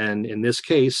McCartney? And in this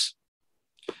case,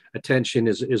 Attention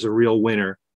is a real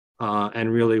winner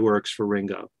and really works for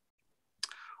Ringo.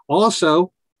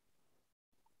 Also,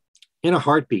 In a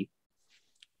Heartbeat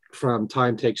from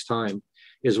Time Takes Time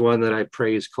is one that I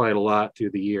praised quite a lot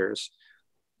through the years.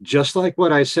 Just like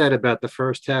what I said about the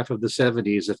first half of the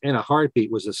 70s, if In a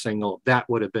Heartbeat was a single, that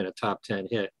would have been a top 10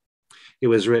 hit. It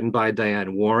was written by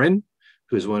Diane Warren,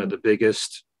 who's one of the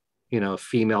biggest,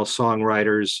 female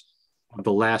songwriters of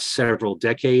the last several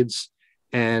decades.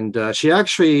 And she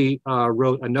actually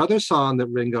wrote another song that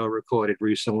Ringo recorded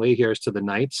recently, Here's to the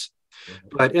Nights.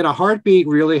 But In a Heartbeat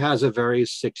really has a very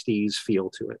 60s feel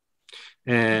to it.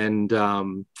 And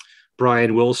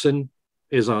Brian Wilson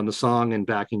is on the song and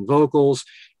backing vocals.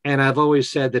 And I've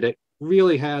always said that it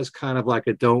really has kind of like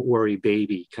a Don't Worry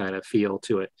Baby kind of feel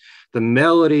to it. The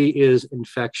melody is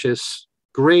infectious,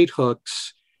 great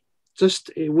hooks.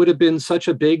 It would have been such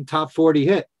a big top 40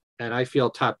 hit, and I feel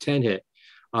top 10 hit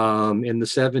in the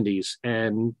 70s,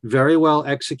 and very well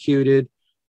executed.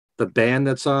 The band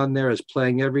that's on there is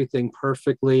playing everything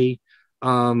perfectly.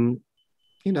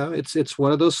 It's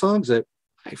one of those songs that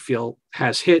I feel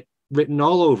has hit written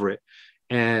all over it.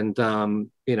 And,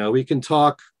 we can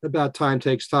talk about Time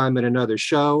Takes Time in another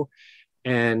show.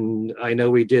 And I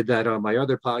know we did that on my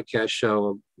other podcast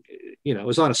show. It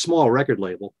was on a small record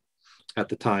label at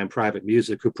the time, Private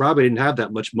Music, who probably didn't have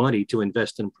that much money to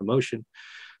invest in promotion.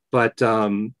 But,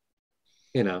 that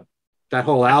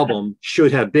whole album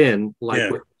should have been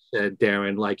like what you said,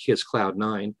 Darren, like his Cloud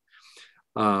Nine.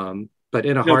 But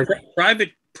in a hard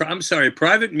Private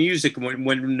Music,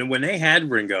 when they had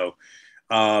Ringo,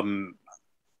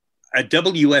 at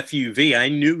WFUV, I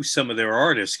knew some of their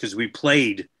artists because we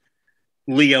played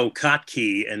Leo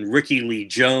Kottke and Ricky Lee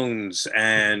Jones,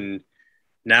 and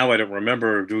now I don't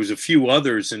remember, there was a few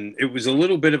others, and it was a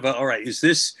little bit of all right,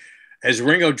 has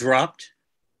Ringo dropped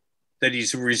that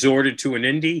he's resorted to an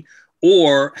indie,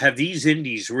 or have these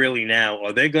indies really now,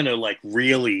 are they going to like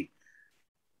really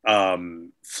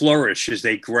flourish as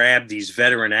they grab these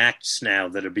veteran acts now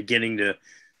that are beginning to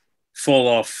fall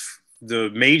off the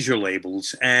major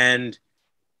labels? And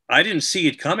I didn't see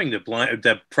it coming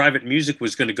that Private Music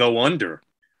was going to go under.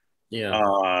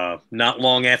 Not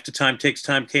long after Time Takes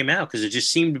Time came out, because it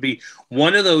just seemed to be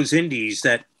one of those indies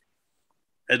that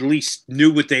at least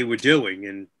knew what they were doing.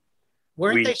 And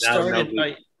weren't they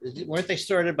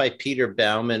started by Peter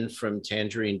Baumann from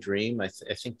Tangerine Dream? I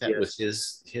think that was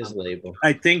his label.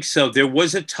 I think so. There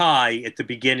was a tie at the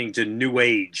beginning to New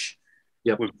Age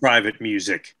with Private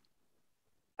Music.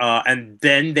 And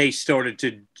then they started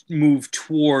to move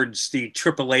towards the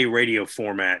AAA radio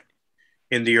format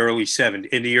in the early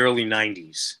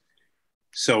 90s.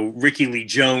 So Ricky Lee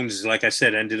Jones, like I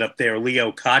said, ended up there.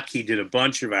 Leo Kottke did a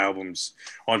bunch of albums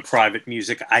on Private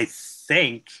Music. I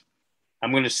think,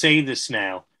 I'm going to say this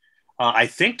now, I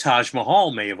think Taj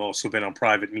Mahal may have also been on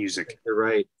Private Music. You're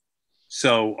right.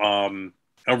 So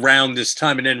around this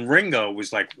time, and then Ringo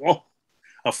was like, whoa,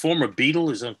 a former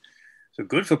Beatle is on. So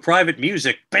good for Private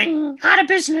Music. Bing, out of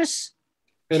business.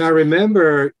 And I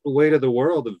remember Weight of the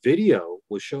World, the video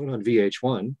was shown on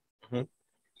VH1. Mm-hmm.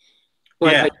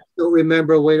 But I don't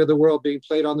remember Weight of the World being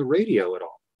played on the radio at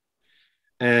all.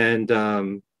 And,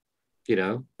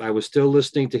 I was still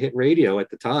listening to hit radio at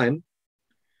the time,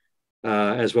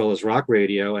 as well as rock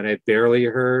radio. And I barely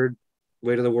heard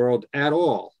Weight of the World at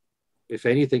all. If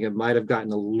anything, it might have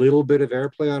gotten a little bit of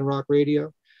airplay on rock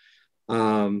radio.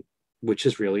 Which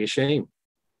is really a shame.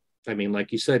 I mean,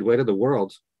 like you said, Weight of the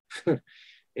World,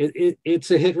 it's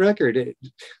a hit record.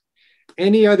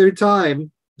 Any other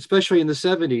time, especially in the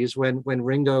 70s when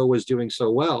Ringo was doing so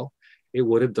well, it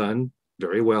would have done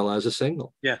very well as a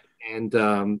single. Yeah. And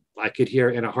I could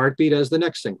hear In a Heartbeat as the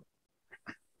next single.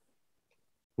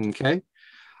 Okay.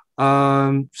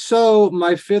 So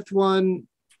my fifth one,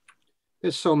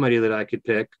 there's so many that I could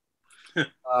pick.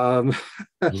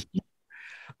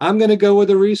 I'm going to go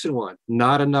with a recent one,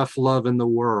 Not Enough Love in the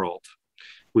World,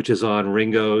 which is on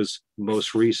Ringo's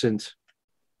most recent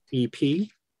EP. Change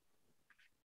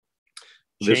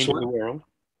the World.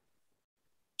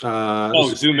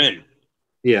 Zoom in.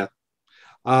 Yeah.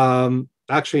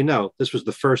 Actually, no, this was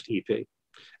the first EP.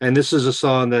 And this is a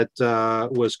song that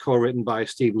was co-written by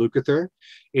Steve Lukather.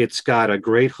 It's got a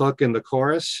great hook in the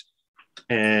chorus,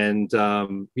 and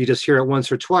you just hear it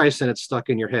once or twice and it's stuck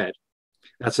in your head.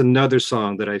 That's another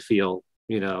song that I feel,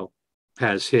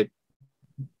 has hit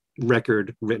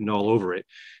record written all over it.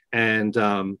 And,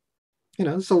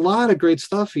 there's a lot of great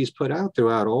stuff he's put out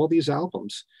throughout all these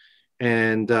albums.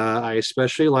 And I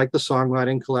especially like the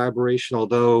songwriting collaboration,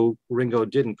 although Ringo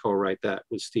didn't co-write that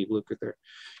with Steve Lukather.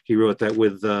 He wrote that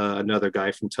with another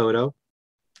guy from Toto,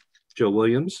 Joe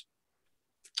Williams.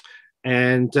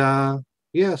 And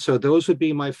Yeah, so those would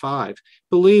be my 5.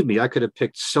 Believe me, I could have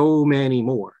picked so many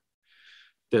more.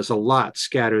 There's a lot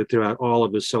scattered throughout all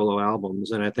of his solo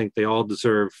albums, and I think they all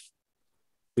deserve,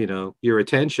 your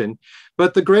attention.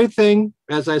 But the great thing,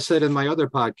 as I said in my other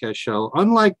podcast show,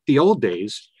 unlike the old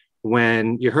days,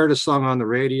 when you heard a song on the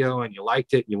radio and you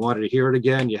liked it and you wanted to hear it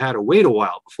again, you had to wait a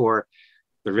while before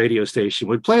the radio station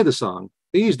would play the song.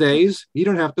 These days, you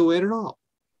don't have to wait at all.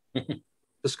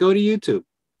 Just go to YouTube,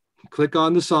 click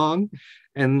on the song,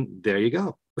 and there you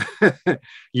go.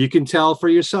 You can tell for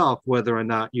yourself whether or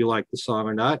not you like the song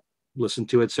or not. Listen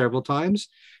to it several times.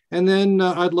 And then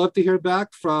I'd love to hear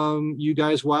back from you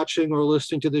guys watching or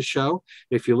listening to this show.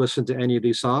 If you listen to any of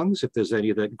these songs, if there's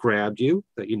any that grabbed you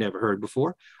that you never heard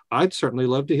before, I'd certainly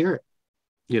love to hear it.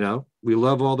 We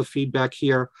love all the feedback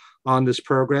here on this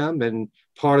program. And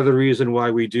part of the reason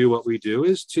why we do what we do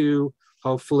is to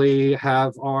hopefully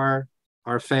have our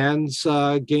fans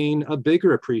gain a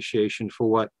bigger appreciation for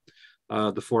what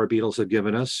the 4 Beatles have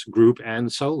given us, group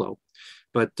and solo.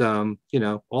 But,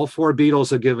 all 4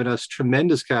 Beatles have given us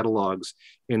tremendous catalogs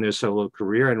in their solo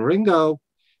career. And Ringo,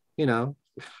 it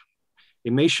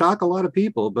may shock a lot of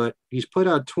people, but he's put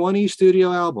out 20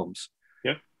 studio albums,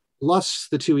 plus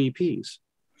the 2 EPs.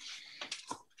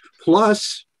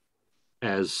 Plus,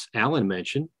 as Allan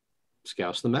mentioned,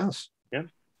 Scouse the Mouse. Yeah.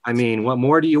 I mean, what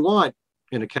more do you want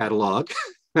in a catalog?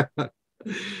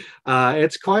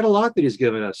 It's quite a lot that he's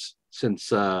given us since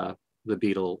the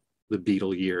Beatle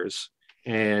years,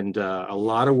 and a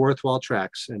lot of worthwhile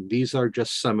tracks. And these are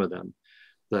just some of them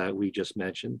that we just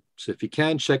mentioned. So if you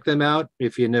can, check them out.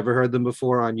 If you never heard them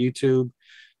before on YouTube,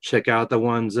 check out the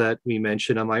ones that we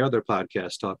mentioned on my other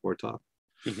podcast, Talk or Talk.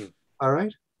 Mm-hmm. All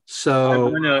right.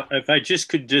 So if I just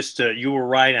could you were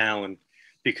right, Allan,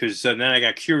 because then I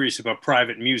got curious about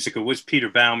Private Music. It was Peter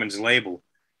Bauman's label,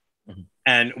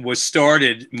 and was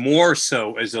started more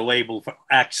so as a label for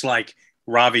acts like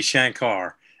Ravi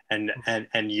Shankar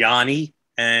and Yanni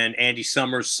and Andy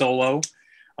Summers solo.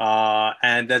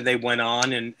 And then they went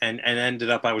on and ended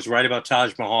up, I was right about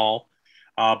Taj Mahal,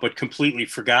 but completely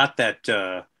forgot that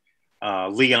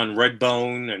Leon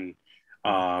Redbone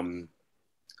and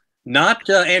not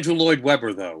Andrew Lloyd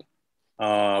Webber, though,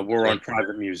 were on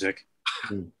Private Music.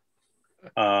 Who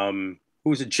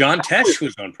was it? John Tesh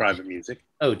was on Private Music.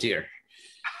 Oh, dear.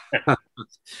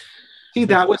 See,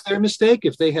 that was their mistake.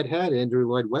 If they had Andrew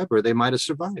Lloyd Webber, they might have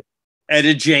survived.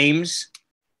 Etta James,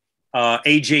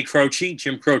 A.J. Croce,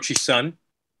 Jim Croce's son.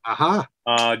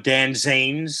 Dan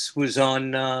Zanes was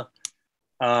on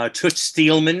Toots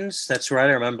Steelman's. That's right,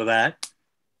 I remember that.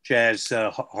 Jazz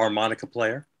harmonica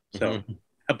player. So,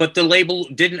 but the label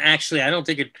didn't actually, I don't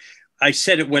think it, I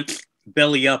said it went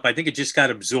belly up. I think it just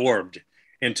got absorbed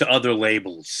into other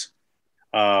labels.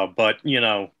 But,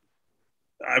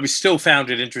 I still found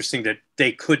it interesting that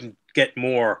they couldn't get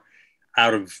more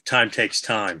out of Time Takes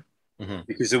Time,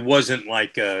 because it wasn't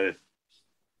like it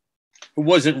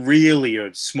wasn't really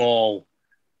a small,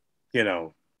 it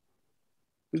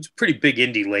was a pretty big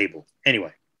indie label.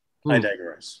 Anyway, I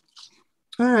digress.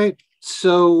 All right.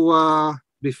 So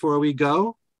before we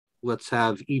go, let's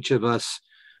have each of us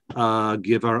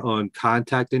give our own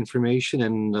contact information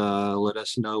and let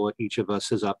us know what each of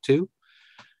us is up to.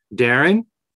 Darren,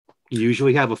 you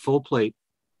usually have a full plate.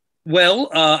 Well,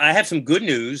 I have some good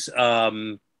news.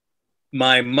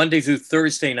 My Monday through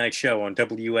Thursday night show on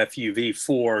WFUV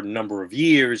for a number of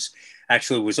years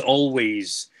actually was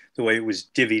always the way it was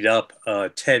divvied up,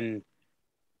 10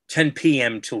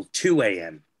 p.m. till 2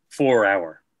 a.m.,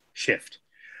 4-hour shift,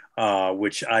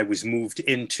 which I was moved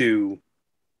into,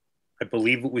 I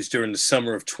believe it was during the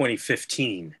summer of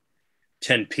 2015,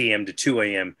 10 p.m. to 2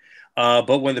 a.m.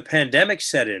 But when the pandemic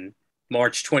set in,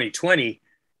 March 2020,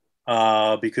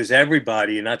 because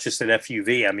everybody, and not just at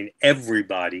FUV, I mean,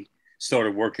 everybody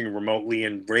started working remotely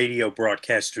and radio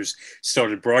broadcasters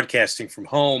started broadcasting from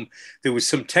home. There was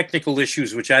some technical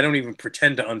issues, which I don't even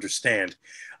pretend to understand,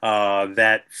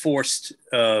 that forced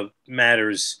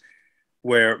matters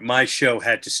where my show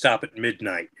had to stop at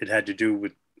midnight. It had to do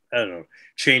with, I don't know,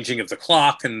 changing of the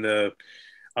clock. And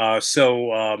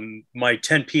so my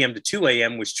 10 p.m. to 2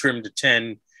 a.m. was trimmed to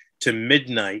 10 to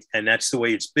midnight, and that's the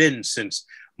way it's been since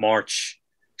March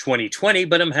 2020.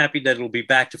 But I'm happy that it'll be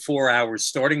back to 4 hours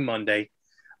starting Monday,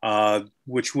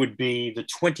 which would be the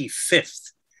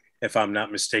 25th, if I'm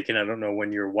not mistaken. I don't know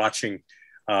when you're watching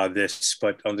this,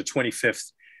 but on the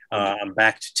 25th, I'm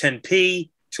back to 10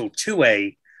 p till 2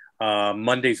 a,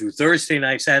 Monday through Thursday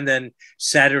nights, and then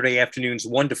Saturday afternoons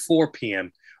 1 to 4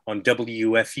 p.m. on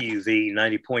WFUV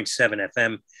 90.7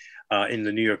 FM. In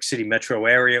the New York City metro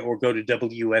area, or go to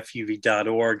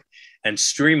WFUV.org and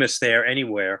stream us there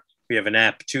anywhere We have an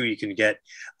app too you can get.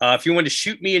 If you want to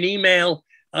shoot me an email,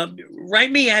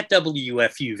 write me at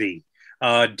WFUV.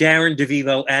 Darren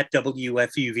DeVivo at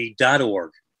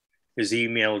WFUV.org is the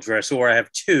email address, or I have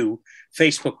 2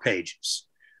 Facebook pages.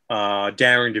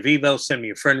 Darren DeVivo, send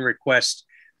me a friend request.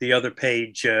 The other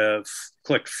page,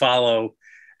 click follow,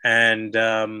 and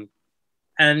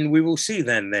we will see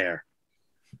then there.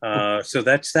 So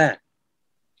that's that.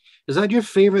 Is that your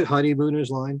favorite honeymooners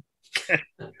line?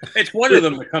 It's one of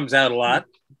them that comes out a lot.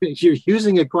 You're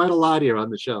using it quite a lot here on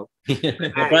the show.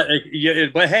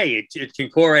 but hey, it can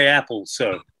core apples.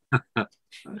 So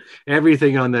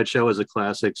everything on that show is a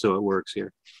classic, so it works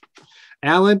here.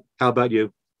 Allan, how about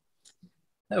you?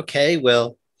 Okay,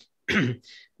 well,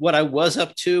 what I was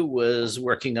up to was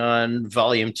working on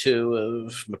volume 2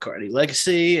 of McCartney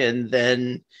Legacy, and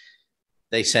then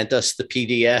they sent us the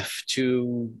PDF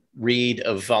to read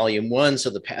of volume 1. So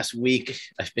the past week,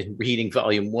 I've been reading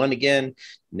volume 1 again.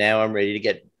 Now I'm ready to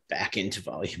get back into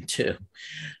volume 2.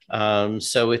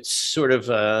 So it's sort of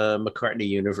a McCartney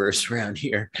universe around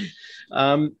here.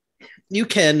 You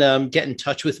can get in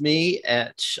touch with me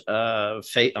at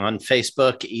on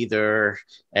Facebook, either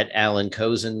at Allan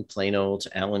Kozinn, plain old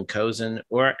Allan Kozinn,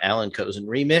 or Allan Kozinn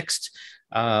Remixed.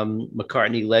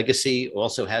 McCartney Legacy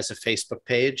also has a Facebook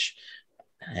page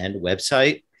and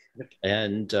website,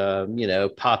 and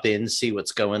pop in, see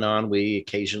what's going on. We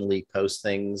occasionally post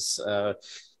things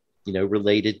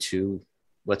related to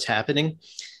what's happening.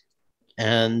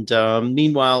 And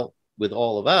meanwhile, with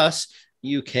all of us,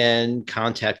 you can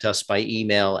contact us by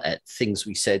email at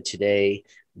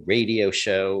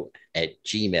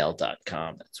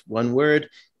thingswesaidtoday.radioshow@gmail.com. That's one word,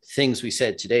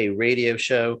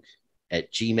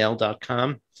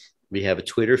 thingswesaidtoday.radioshow@gmail.com. We have a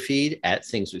Twitter feed at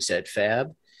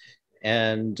thingswesaidfab,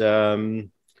 and a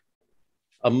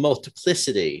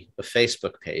multiplicity of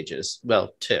Facebook pages.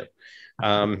 Well, 2.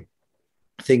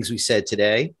 Things We Said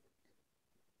Today,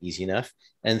 easy enough,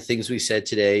 and Things We Said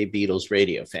Today, Beatles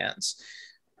radio fans.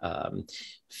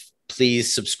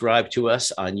 Please subscribe to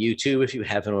us on YouTube if you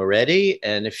haven't already.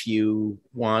 And if you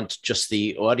want just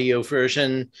the audio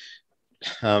version,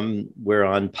 we're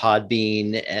on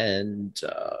Podbean and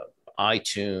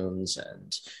iTunes,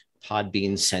 and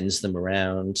Podbean sends them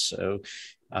around. So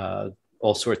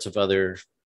all sorts of other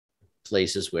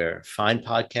places where fine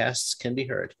podcasts can be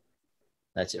heard.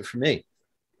 That's it for me.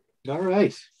 All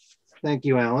right. Thank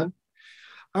you, Allan.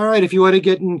 All right. If you want to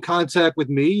get in contact with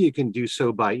me, you can do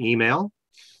so by email.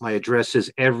 My address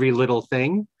is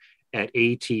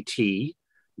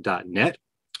everylittlething@att.net.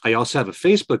 I also have a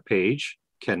Facebook page,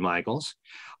 Ken Michaels.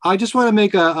 I just want to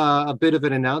make a bit of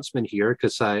an announcement here,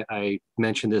 because I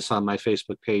mentioned this on my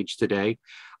Facebook page today.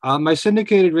 My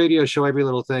syndicated radio show, Every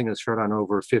Little Thing, is heard on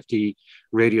over 50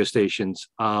 radio stations,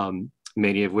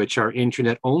 many of which are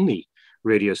internet-only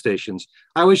radio stations.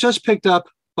 I was just picked up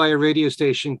by a radio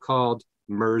station called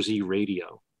Mersey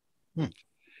Radio.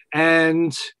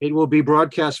 And it will be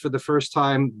broadcast for the first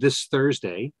time this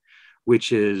Thursday,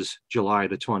 which is July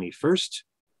the 21st.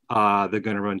 They're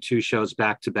going to run 2 shows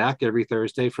back to back every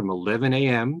Thursday from 11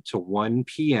 a.m. to 1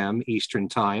 p.m. Eastern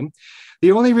time.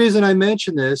 The only reason I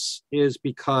mention this is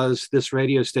because this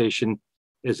radio station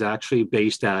is actually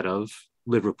based out of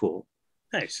Liverpool.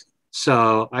 Nice.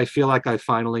 So I feel like I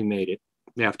finally made it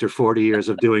after 40 years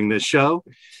of doing this show.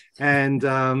 And,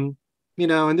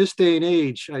 in this day and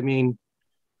age, I mean,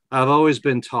 I've always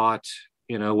been taught,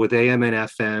 with AM and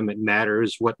FM, it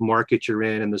matters what market you're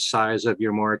in and the size of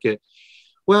your market.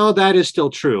 Well, that is still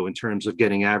true in terms of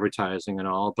getting advertising and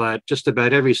all, but just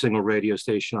about every single radio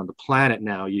station on the planet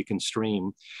now you can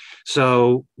stream.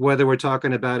 So whether we're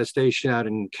talking about a station out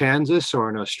in Kansas or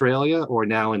in Australia or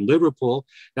now in Liverpool,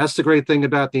 that's the great thing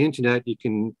about the internet. You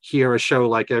can hear a show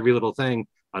like Every Little Thing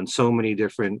on so many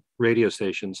different radio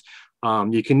stations.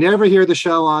 You can never hear the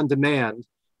show on demand,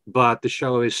 but the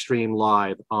show is streamed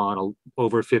live on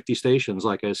over 50 stations,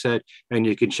 like I said. And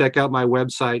you can check out my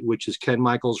website, which is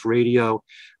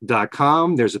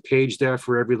kenmichaelsradio.com. There's a page there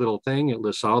for Every Little Thing. It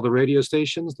lists all the radio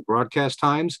stations, the broadcast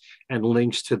times, and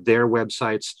links to their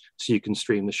websites so you can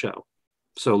stream the show.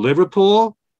 So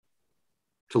Liverpool,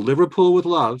 to Liverpool with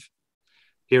love,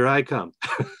 here I come.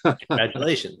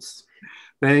 Congratulations.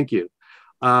 Thank you.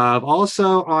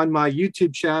 Also on my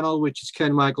YouTube channel, which is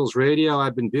Ken Michaels Radio,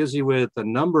 I've been busy with a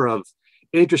number of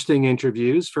interesting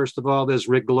interviews. First of all, there's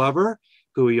Rick Glover,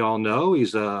 who we all know.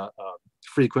 He's a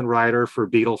frequent writer for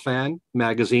Beatle Fan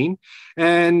magazine.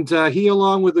 And he,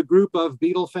 along with a group of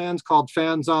Beatle fans called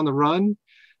Fans on the Run,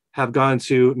 have gone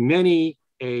to many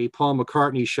a Paul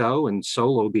McCartney show and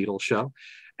solo Beatles show.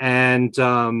 And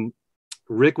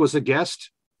Rick was a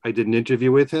guest. I did an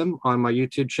interview with him on my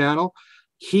YouTube channel.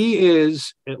 He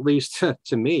is, at least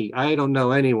to me, I don't know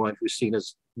anyone who's seen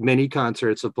as many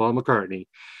concerts of Paul McCartney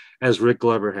as Rick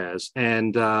Glover has.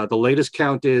 And the latest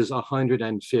count is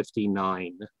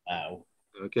 159. Wow.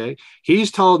 Okay. He's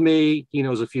told me he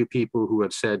knows a few people who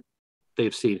have said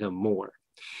they've seen him more.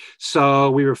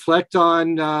 So we reflect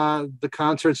on the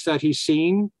concerts that he's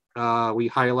seen. We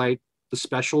highlight the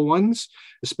special ones,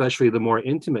 especially the more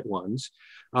intimate ones.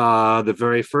 The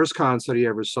very first concert he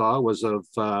ever saw was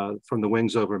from the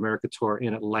Wings Over America tour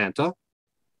in Atlanta.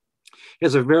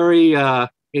 It's a very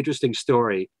interesting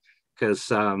story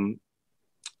because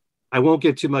I won't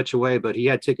give too much away, but he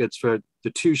had tickets for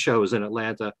the 2 shows in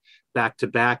Atlanta back to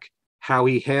back. How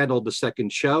he handled the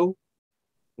second show,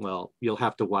 well, you'll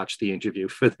have to watch the interview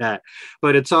for that.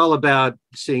 But it's all about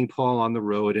seeing Paul on the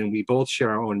road, and we both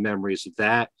share our own memories of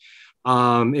that.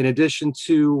 In addition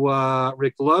to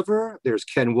Rick Glover, there's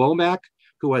Ken Womack,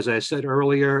 who, as I said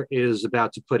earlier, is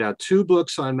about to put out 2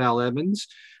 books on Mal Evans,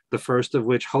 the first of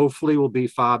which hopefully will be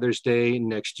Father's Day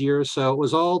next year. So it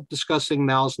was all discussing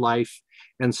Mal's life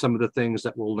and some of the things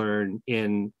that we'll learn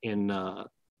in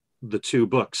the 2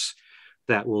 books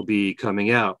that will be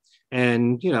coming out.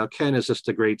 And, you know, Ken is just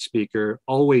a great speaker,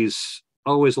 always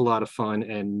a lot of fun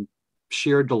and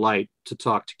sheer delight to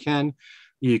talk to Ken.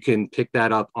 You can pick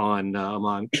that up on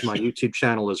my YouTube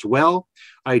channel as well.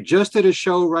 I just did a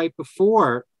show right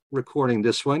before recording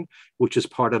this one, which is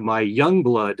part of my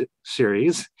Youngblood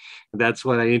series. That's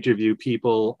when I interview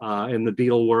people in the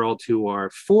Beatle world who are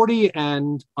 40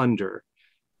 and under,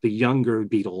 the younger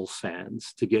Beatles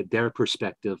fans, to get their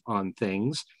perspective on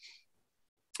things.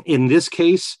 In this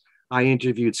case, I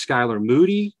interviewed Skylar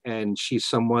Moody, and she's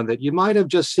someone that you might have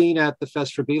just seen at the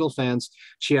Fest for Beatle Fans.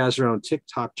 She has her own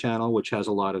TikTok channel, which has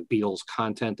a lot of Beatles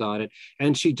content on it.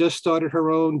 And she just started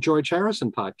her own George Harrison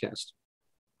podcast,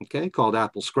 okay, called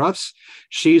Apple Scruffs.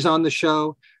 She's on the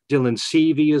show. Dylan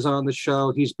Seavey is on the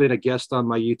show. He's been a guest on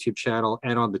my YouTube channel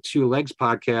and on the Two Legs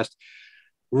podcast.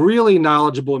 Really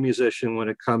knowledgeable musician when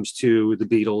it comes to the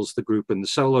Beatles, the group in the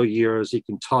solo years. He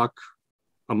can talk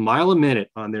a mile a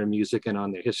minute on their music and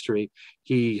on their history.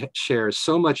 He shares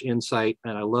so much insight,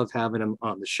 and I love having him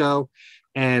on the show.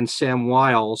 And Sam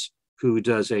Wiles, who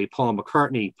does a Paul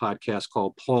McCartney podcast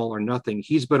called Paul or Nothing.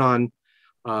 He's been on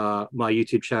my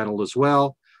YouTube channel as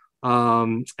well.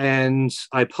 And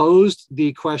I posed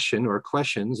the question or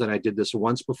questions, and I did this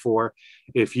once before.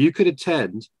 If you could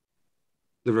attend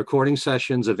the recording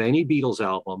sessions of any Beatles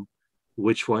album,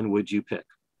 which one would you pick?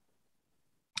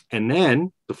 And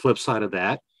then the flip side of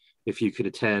that, if you could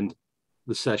attend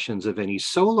the sessions of any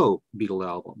solo Beatle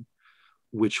album,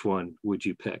 which one would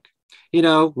you pick? You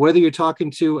know, whether you're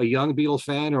talking to a young Beatle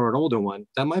fan or an older one,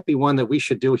 that might be one that we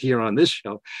should do here on this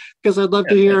show, because I'd love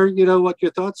to hear, you know, what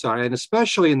your thoughts are. And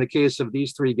especially in the case of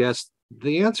these 3 guests,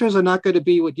 the answers are not going to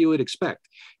be what you would expect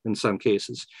in some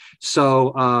cases.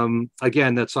 So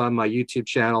again, that's on my YouTube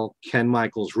channel, Ken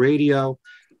Michaels Radio.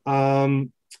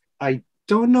 I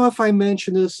don't know if I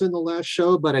mentioned this in the last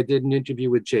show, but I did an interview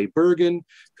with Jay Bergen,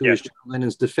 who is John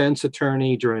Lennon's defense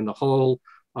attorney during the whole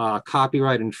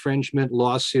copyright infringement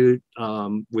lawsuit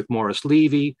with Morris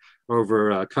Levy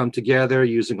over Come Together,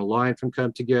 using a line from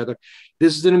Come Together.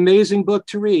 This is an amazing book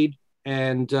to read,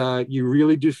 and you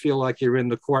really do feel like you're in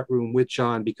the courtroom with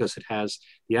John, because it has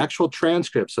the actual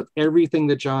transcripts of everything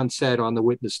that John said on the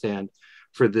witness stand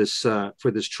for this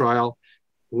trial.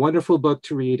 Wonderful book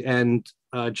to read. And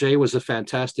Jay was a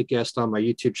fantastic guest on my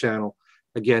YouTube channel.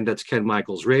 Again, that's Ken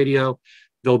Michaels Radio.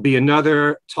 There'll be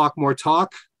another Talk More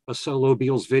Talk, a solo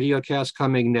Beatles video cast,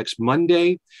 coming next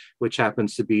Monday, which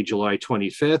happens to be July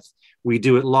 25th. We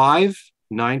do it live,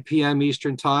 9 p.m.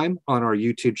 Eastern time on our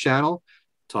YouTube channel.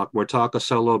 Talk More Talk, a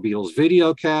solo Beatles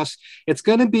video cast. It's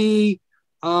going to be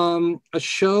a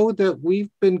show that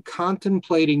we've been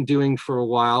contemplating doing for a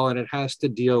while, and it has to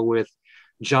deal with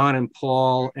John and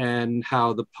Paul and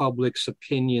how the public's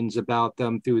opinions about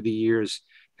them through the years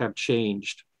have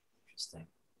changed. Interesting.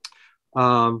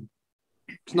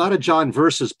 It's not a John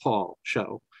versus Paul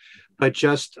show, but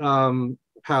just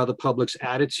how the public's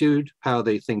attitude, how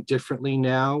they think differently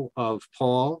now of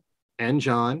Paul and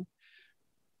John,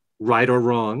 right or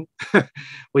wrong.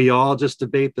 We all just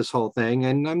debate this whole thing,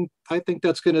 and I think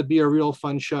that's going to be a real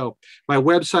fun show. My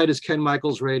website is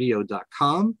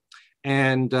kenmichaelsradio.com.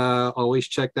 And always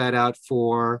check that out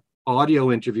for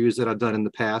audio interviews that I've done in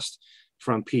the past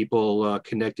from people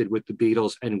connected with the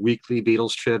Beatles, and weekly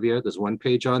Beatles trivia. There's one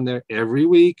page on there every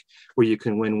week where you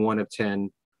can win 1 of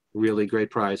 10 really great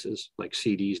prizes, like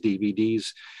CDs,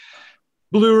 DVDs,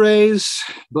 Blu-rays,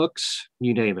 books,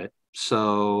 you name it.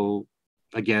 So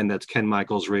again, that's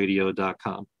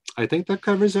kenmichaelsradio.com. I think that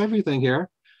covers everything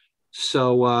here.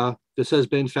 So this has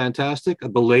been fantastic. A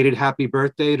belated happy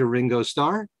birthday to Ringo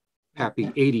Starr. Happy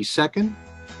 82nd.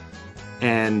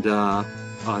 And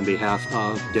on behalf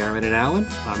of Darren and Allan,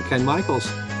 I'm Ken Michaels,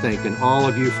 thanking all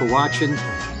of you for watching,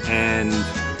 and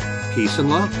peace and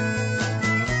love.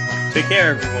 Take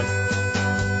care, everyone.